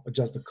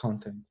 adjust the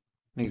content?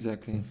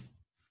 Exactly.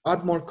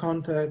 Add more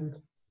content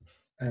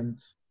and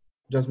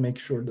just make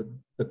sure that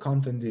the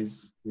content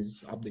is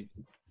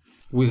updated.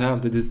 We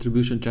have the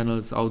distribution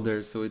channels out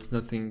there, so it's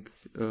nothing.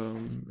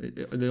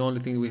 The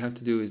only thing we have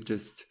to do is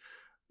just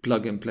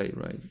plug and play,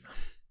 right?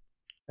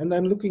 And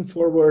I'm looking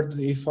forward,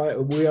 if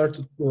we are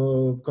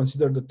to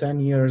consider the 10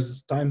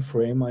 years time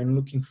frame, I'm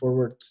looking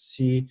forward to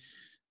see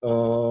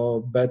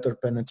better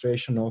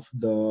penetration of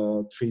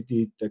the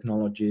 3D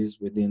technologies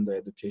within the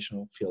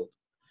educational field.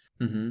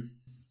 Mm-hmm.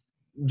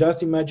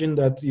 Just imagine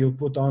that you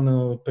put on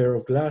a pair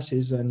of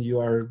glasses and you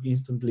are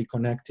instantly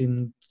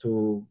connecting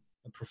to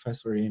a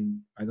professor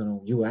in, I don't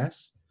know,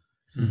 US.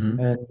 Mm-hmm.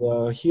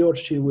 And he or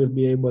she will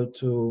be able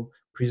to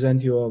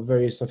present you a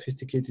very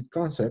sophisticated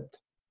concept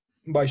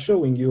by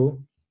showing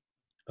you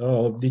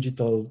a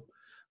digital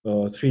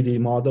 3D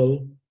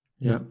model,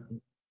 Yeah.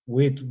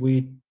 with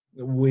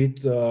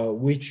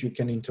which you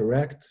can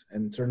interact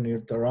and turn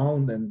it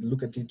around and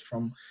look at it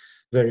from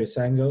various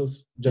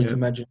angles. Just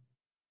imagine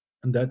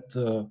that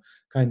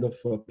kind of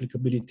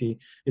applicability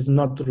is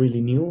not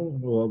really new.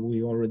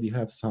 We already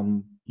have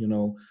some,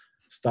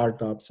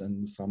 startups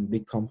and some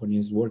big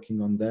companies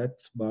working on that,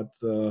 but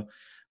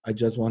I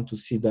just want to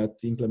see that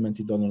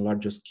implemented on a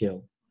larger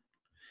scale.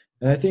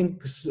 And I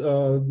think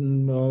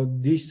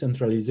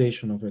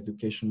decentralization of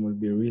education will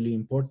be really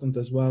important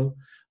as well.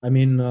 I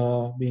mean,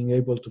 being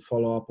able to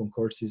follow up on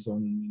courses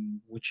on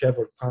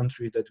whichever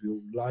country that we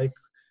would like,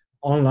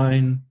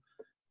 online,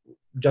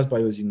 just by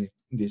using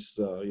this,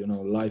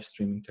 live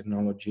streaming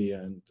technology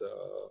and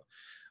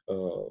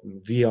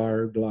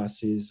VR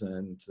glasses.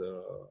 And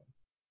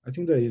I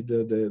think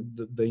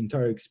the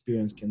entire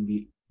experience can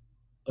be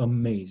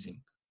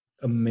amazing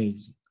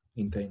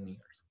in 10 years.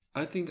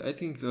 I think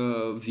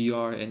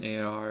VR and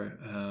AR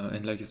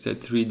and, like you said,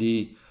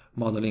 3D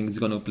modeling is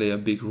going to play a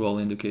big role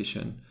in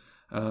education,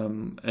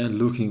 and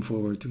looking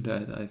forward to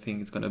that. I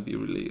think it's going to be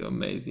really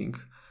amazing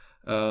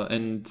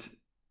and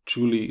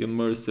truly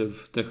immersive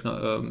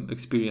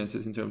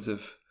experiences in terms of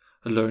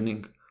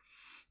learning.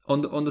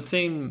 On the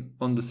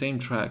same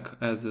track,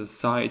 as a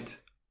side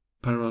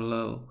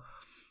parallel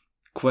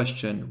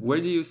question, where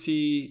do you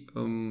see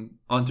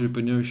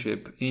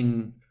entrepreneurship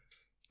in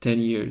 10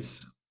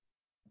 years?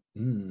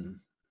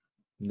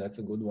 That's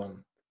a good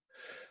one.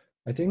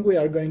 I think we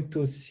are going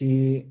to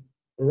see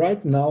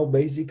right now,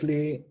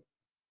 basically,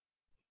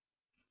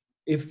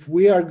 if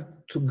we are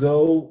to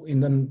go in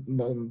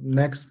the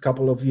next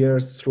couple of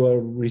years through a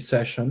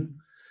recession,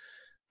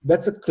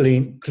 that's a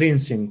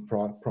cleansing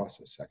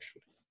process,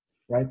 actually,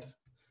 right?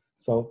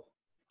 So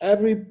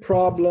every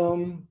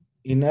problem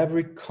in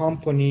every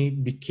company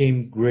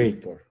became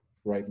greater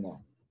right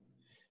now.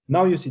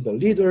 Now you see the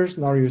leaders,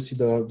 now you see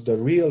the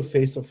real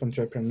face of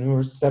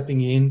entrepreneurs stepping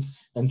in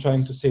and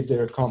trying to save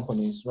their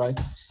companies, right?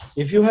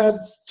 If you had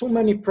too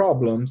many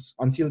problems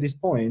until this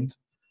point,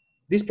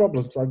 these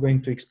problems are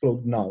going to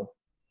explode now.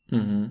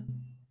 Mm-hmm.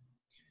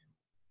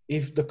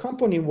 if the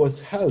company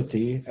was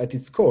healthy at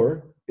its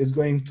core, it's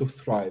going to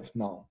thrive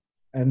now.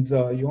 And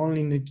you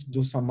only need to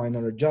do some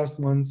minor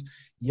adjustments.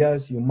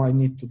 Yes, you might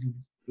need to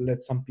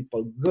let some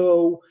people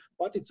go,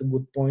 but it's a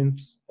good point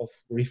of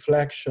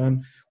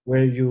reflection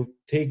where you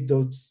take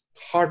those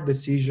hard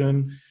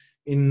decisions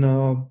in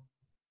a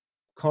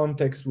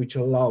context which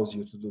allows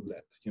you to do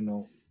that,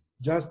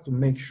 just to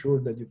make sure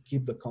that you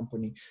keep the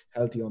company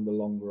healthy on the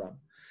long run.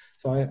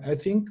 So I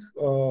think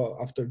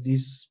after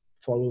this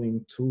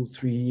following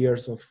 2-3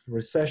 years of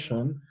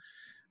recession,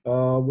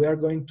 we are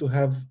going to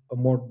have a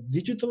more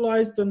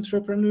digitalized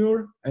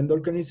entrepreneur and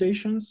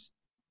organizations,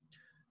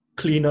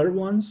 cleaner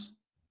ones,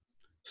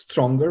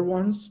 stronger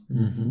ones,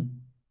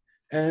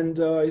 and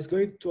it's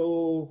going to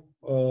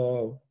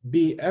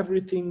be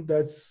everything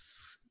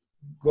that's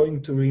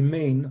going to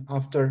remain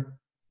after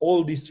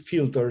all these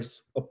filters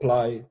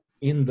apply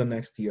in the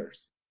next years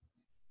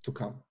to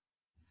come.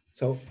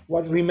 So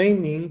what's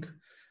remaining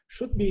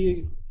should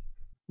be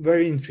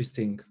very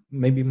interesting,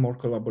 maybe more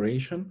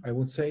collaboration, I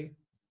would say.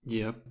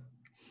 Yep.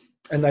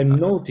 And I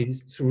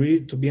noticed,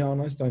 really, to be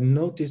honest, I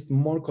noticed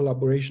more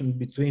collaboration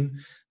between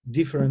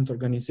different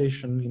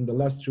organizations in the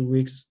last 3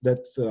 weeks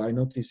that I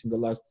noticed in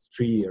the last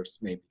 3 years,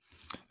 maybe.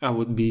 I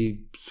would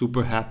be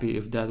super happy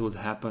if that would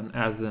happen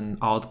as an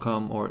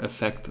outcome or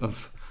effect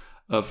of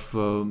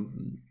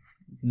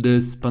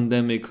this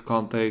pandemic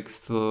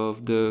context,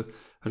 of the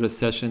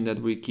recession that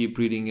we keep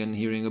reading and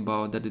hearing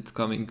about that it's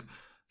coming.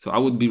 So I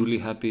would be really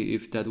happy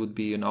if that would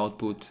be an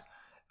output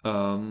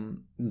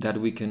that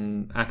we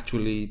can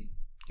actually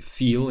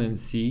feel and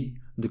see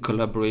the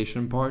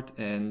collaboration part.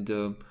 And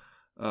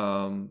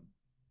I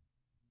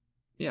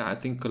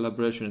think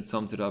collaboration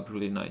sums it up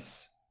really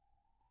nice.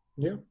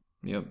 Yeah.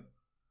 Yep.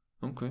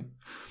 Okay.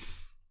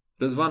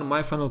 Rizwan,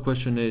 my final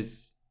question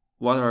is,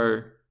 what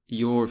are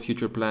your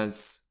future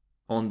plans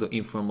on the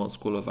Informal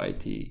School of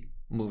IT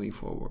moving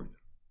forward?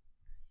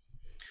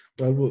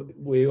 Well,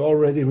 we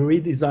already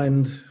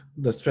redesigned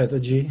the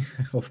strategy,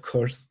 of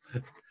course.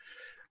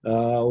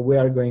 We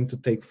are going to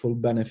take full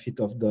benefit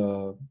of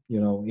the,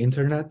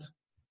 internet.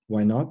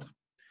 Why not?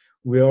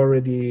 We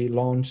already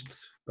launched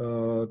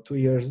 2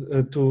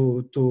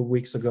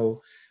 weeks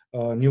ago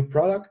a new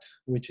product,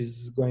 which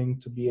is going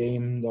to be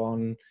aimed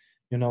on,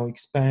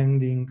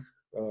 expanding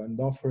and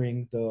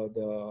offering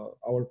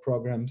our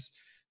programs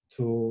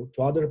to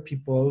other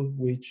people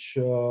which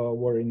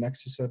were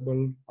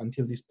inaccessible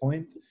until this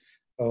point.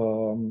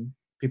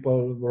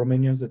 People,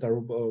 Romanians that are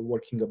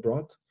working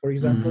abroad, for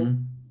example.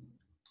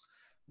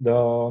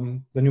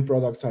 The new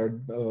products are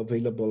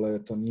available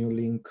at a new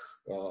link,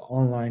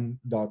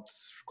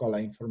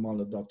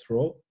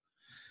 online.scolainformală.ro.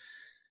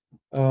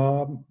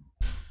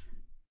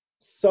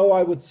 So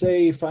I would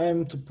say, if I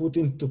am to put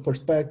into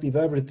perspective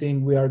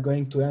everything, we are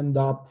going to end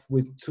up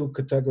with 2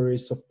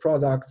 categories of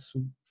products.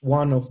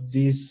 One of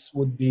these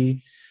would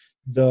be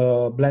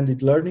the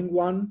blended learning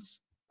ones,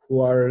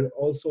 who are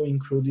also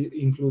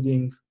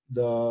including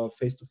the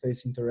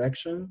face-to-face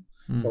interaction,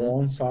 so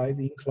on-site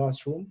in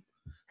classroom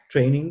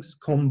trainings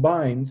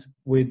combined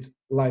with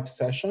live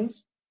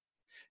sessions.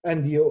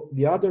 And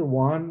the other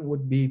one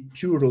would be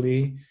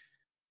purely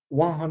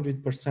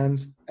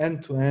 100%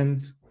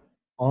 end-to-end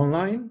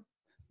online,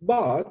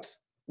 but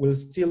will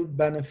still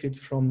benefit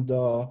from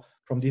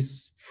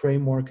this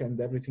framework and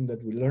everything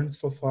that we learned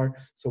so far.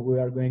 So we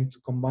are going to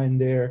combine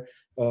their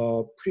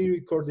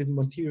pre-recorded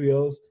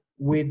materials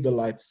with the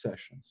live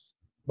sessions,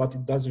 but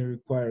it doesn't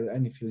require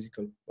any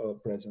physical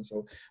presence.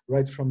 So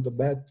right from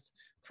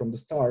the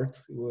start,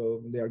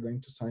 they are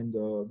going to sign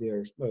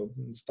their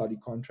study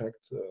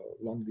contract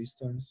long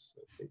distance.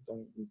 They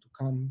don't need to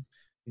come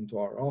into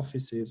our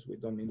offices. We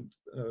don't need,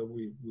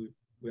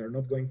 we are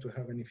not going to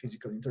have any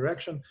physical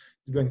interaction.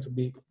 It's going to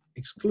be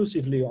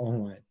exclusively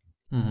online.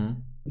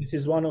 This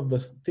is one of the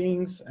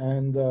things.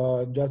 And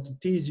just to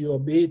tease you a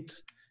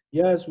bit,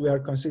 yes, we are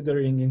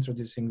considering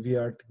introducing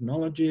VR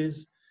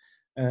technologies.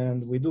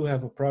 And we do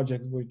have a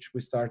project which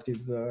we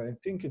started, I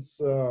think it's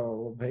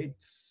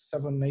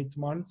 7-8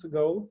 months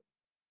ago.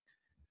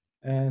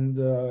 And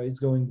it's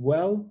going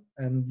well.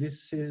 And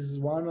this is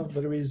one of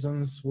the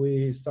reasons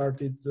we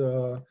started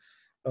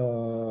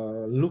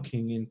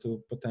looking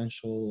into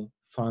potential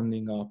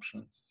funding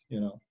options,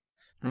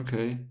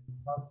 Okay.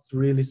 That's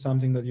really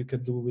something that you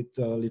could do with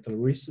little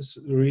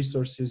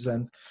resources.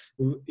 And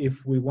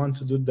if we want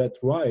to do that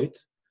right,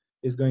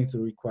 it's going to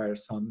require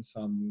some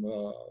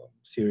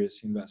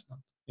serious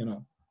investment,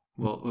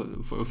 Well,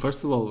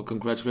 first of all,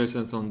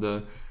 congratulations on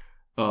the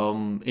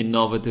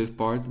innovative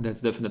part.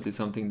 That's definitely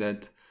something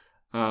that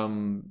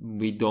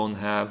we don't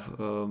have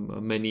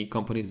many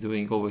companies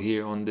doing over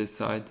here on this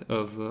side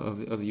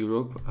of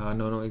Europe. I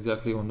don't know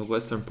exactly on the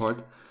western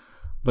part,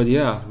 but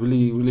yeah,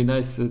 really, really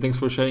nice. Thanks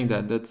for sharing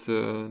that. That's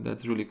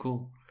really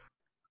cool.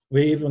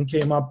 We even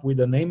came up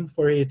with a name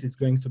for it. It's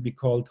going to be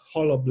called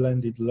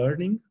HoloBlended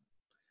Learning.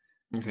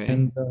 Okay.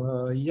 And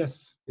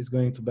yes, it's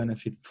going to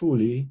benefit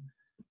fully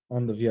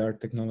on the VR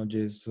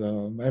technologies,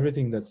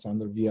 everything that's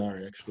under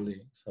VR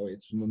actually. So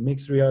it's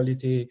mixed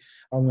reality,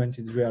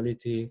 augmented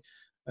reality,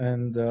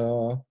 and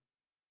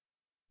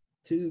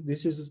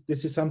This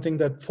is something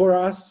that for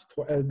us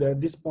at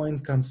this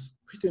point comes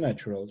pretty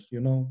natural.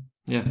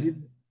 Yeah.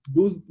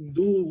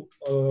 Do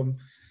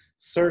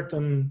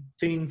certain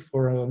thing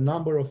for a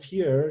number of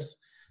years,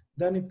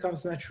 then it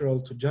comes natural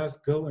to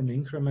just go and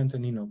increment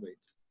and innovate.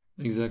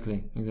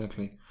 Exactly.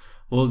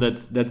 Well,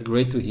 that's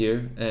great to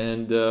hear,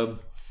 and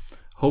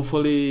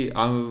hopefully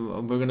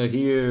we're gonna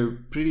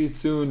hear pretty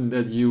soon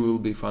that you will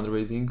be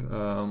fundraising.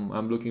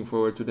 I'm looking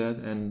forward to that,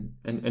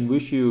 and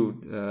wish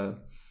you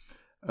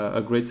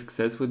a great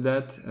success with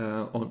that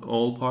on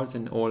all parts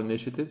and all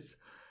initiatives.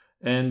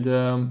 And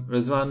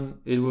Razvan,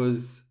 it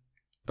was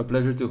a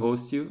pleasure to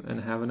host you and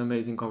have an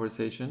amazing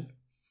conversation.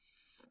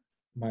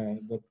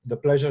 The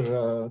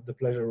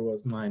pleasure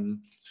was mine,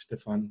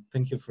 Stefan.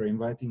 Thank you for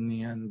inviting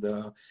me, and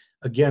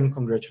again,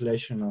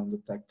 congratulations on the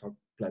Tech Talk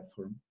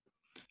platform.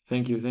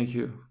 Thank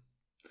you.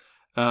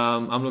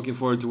 I'm looking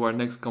forward to our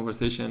next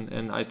conversation,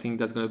 and I think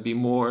that's going to be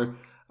more.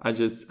 I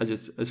just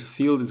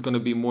feel it's going to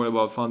be more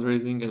about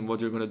fundraising and what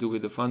you're going to do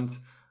with the funds.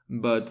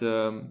 But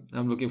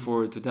I'm looking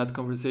forward to that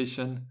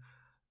conversation.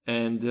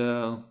 And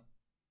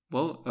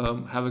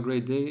have a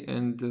great day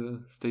and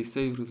stay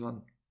safe,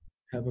 Razvan.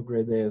 Have a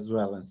great day as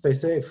well, and stay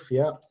safe.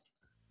 Yeah.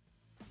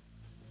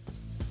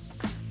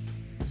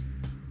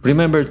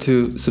 Remember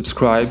to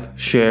subscribe,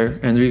 share,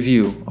 and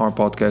review our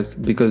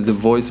podcast because the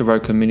voice of our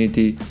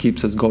community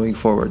keeps us going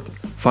forward.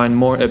 Find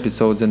more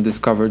episodes and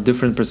discover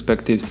different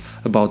perspectives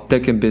about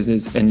tech and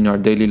business and in our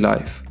daily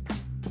life.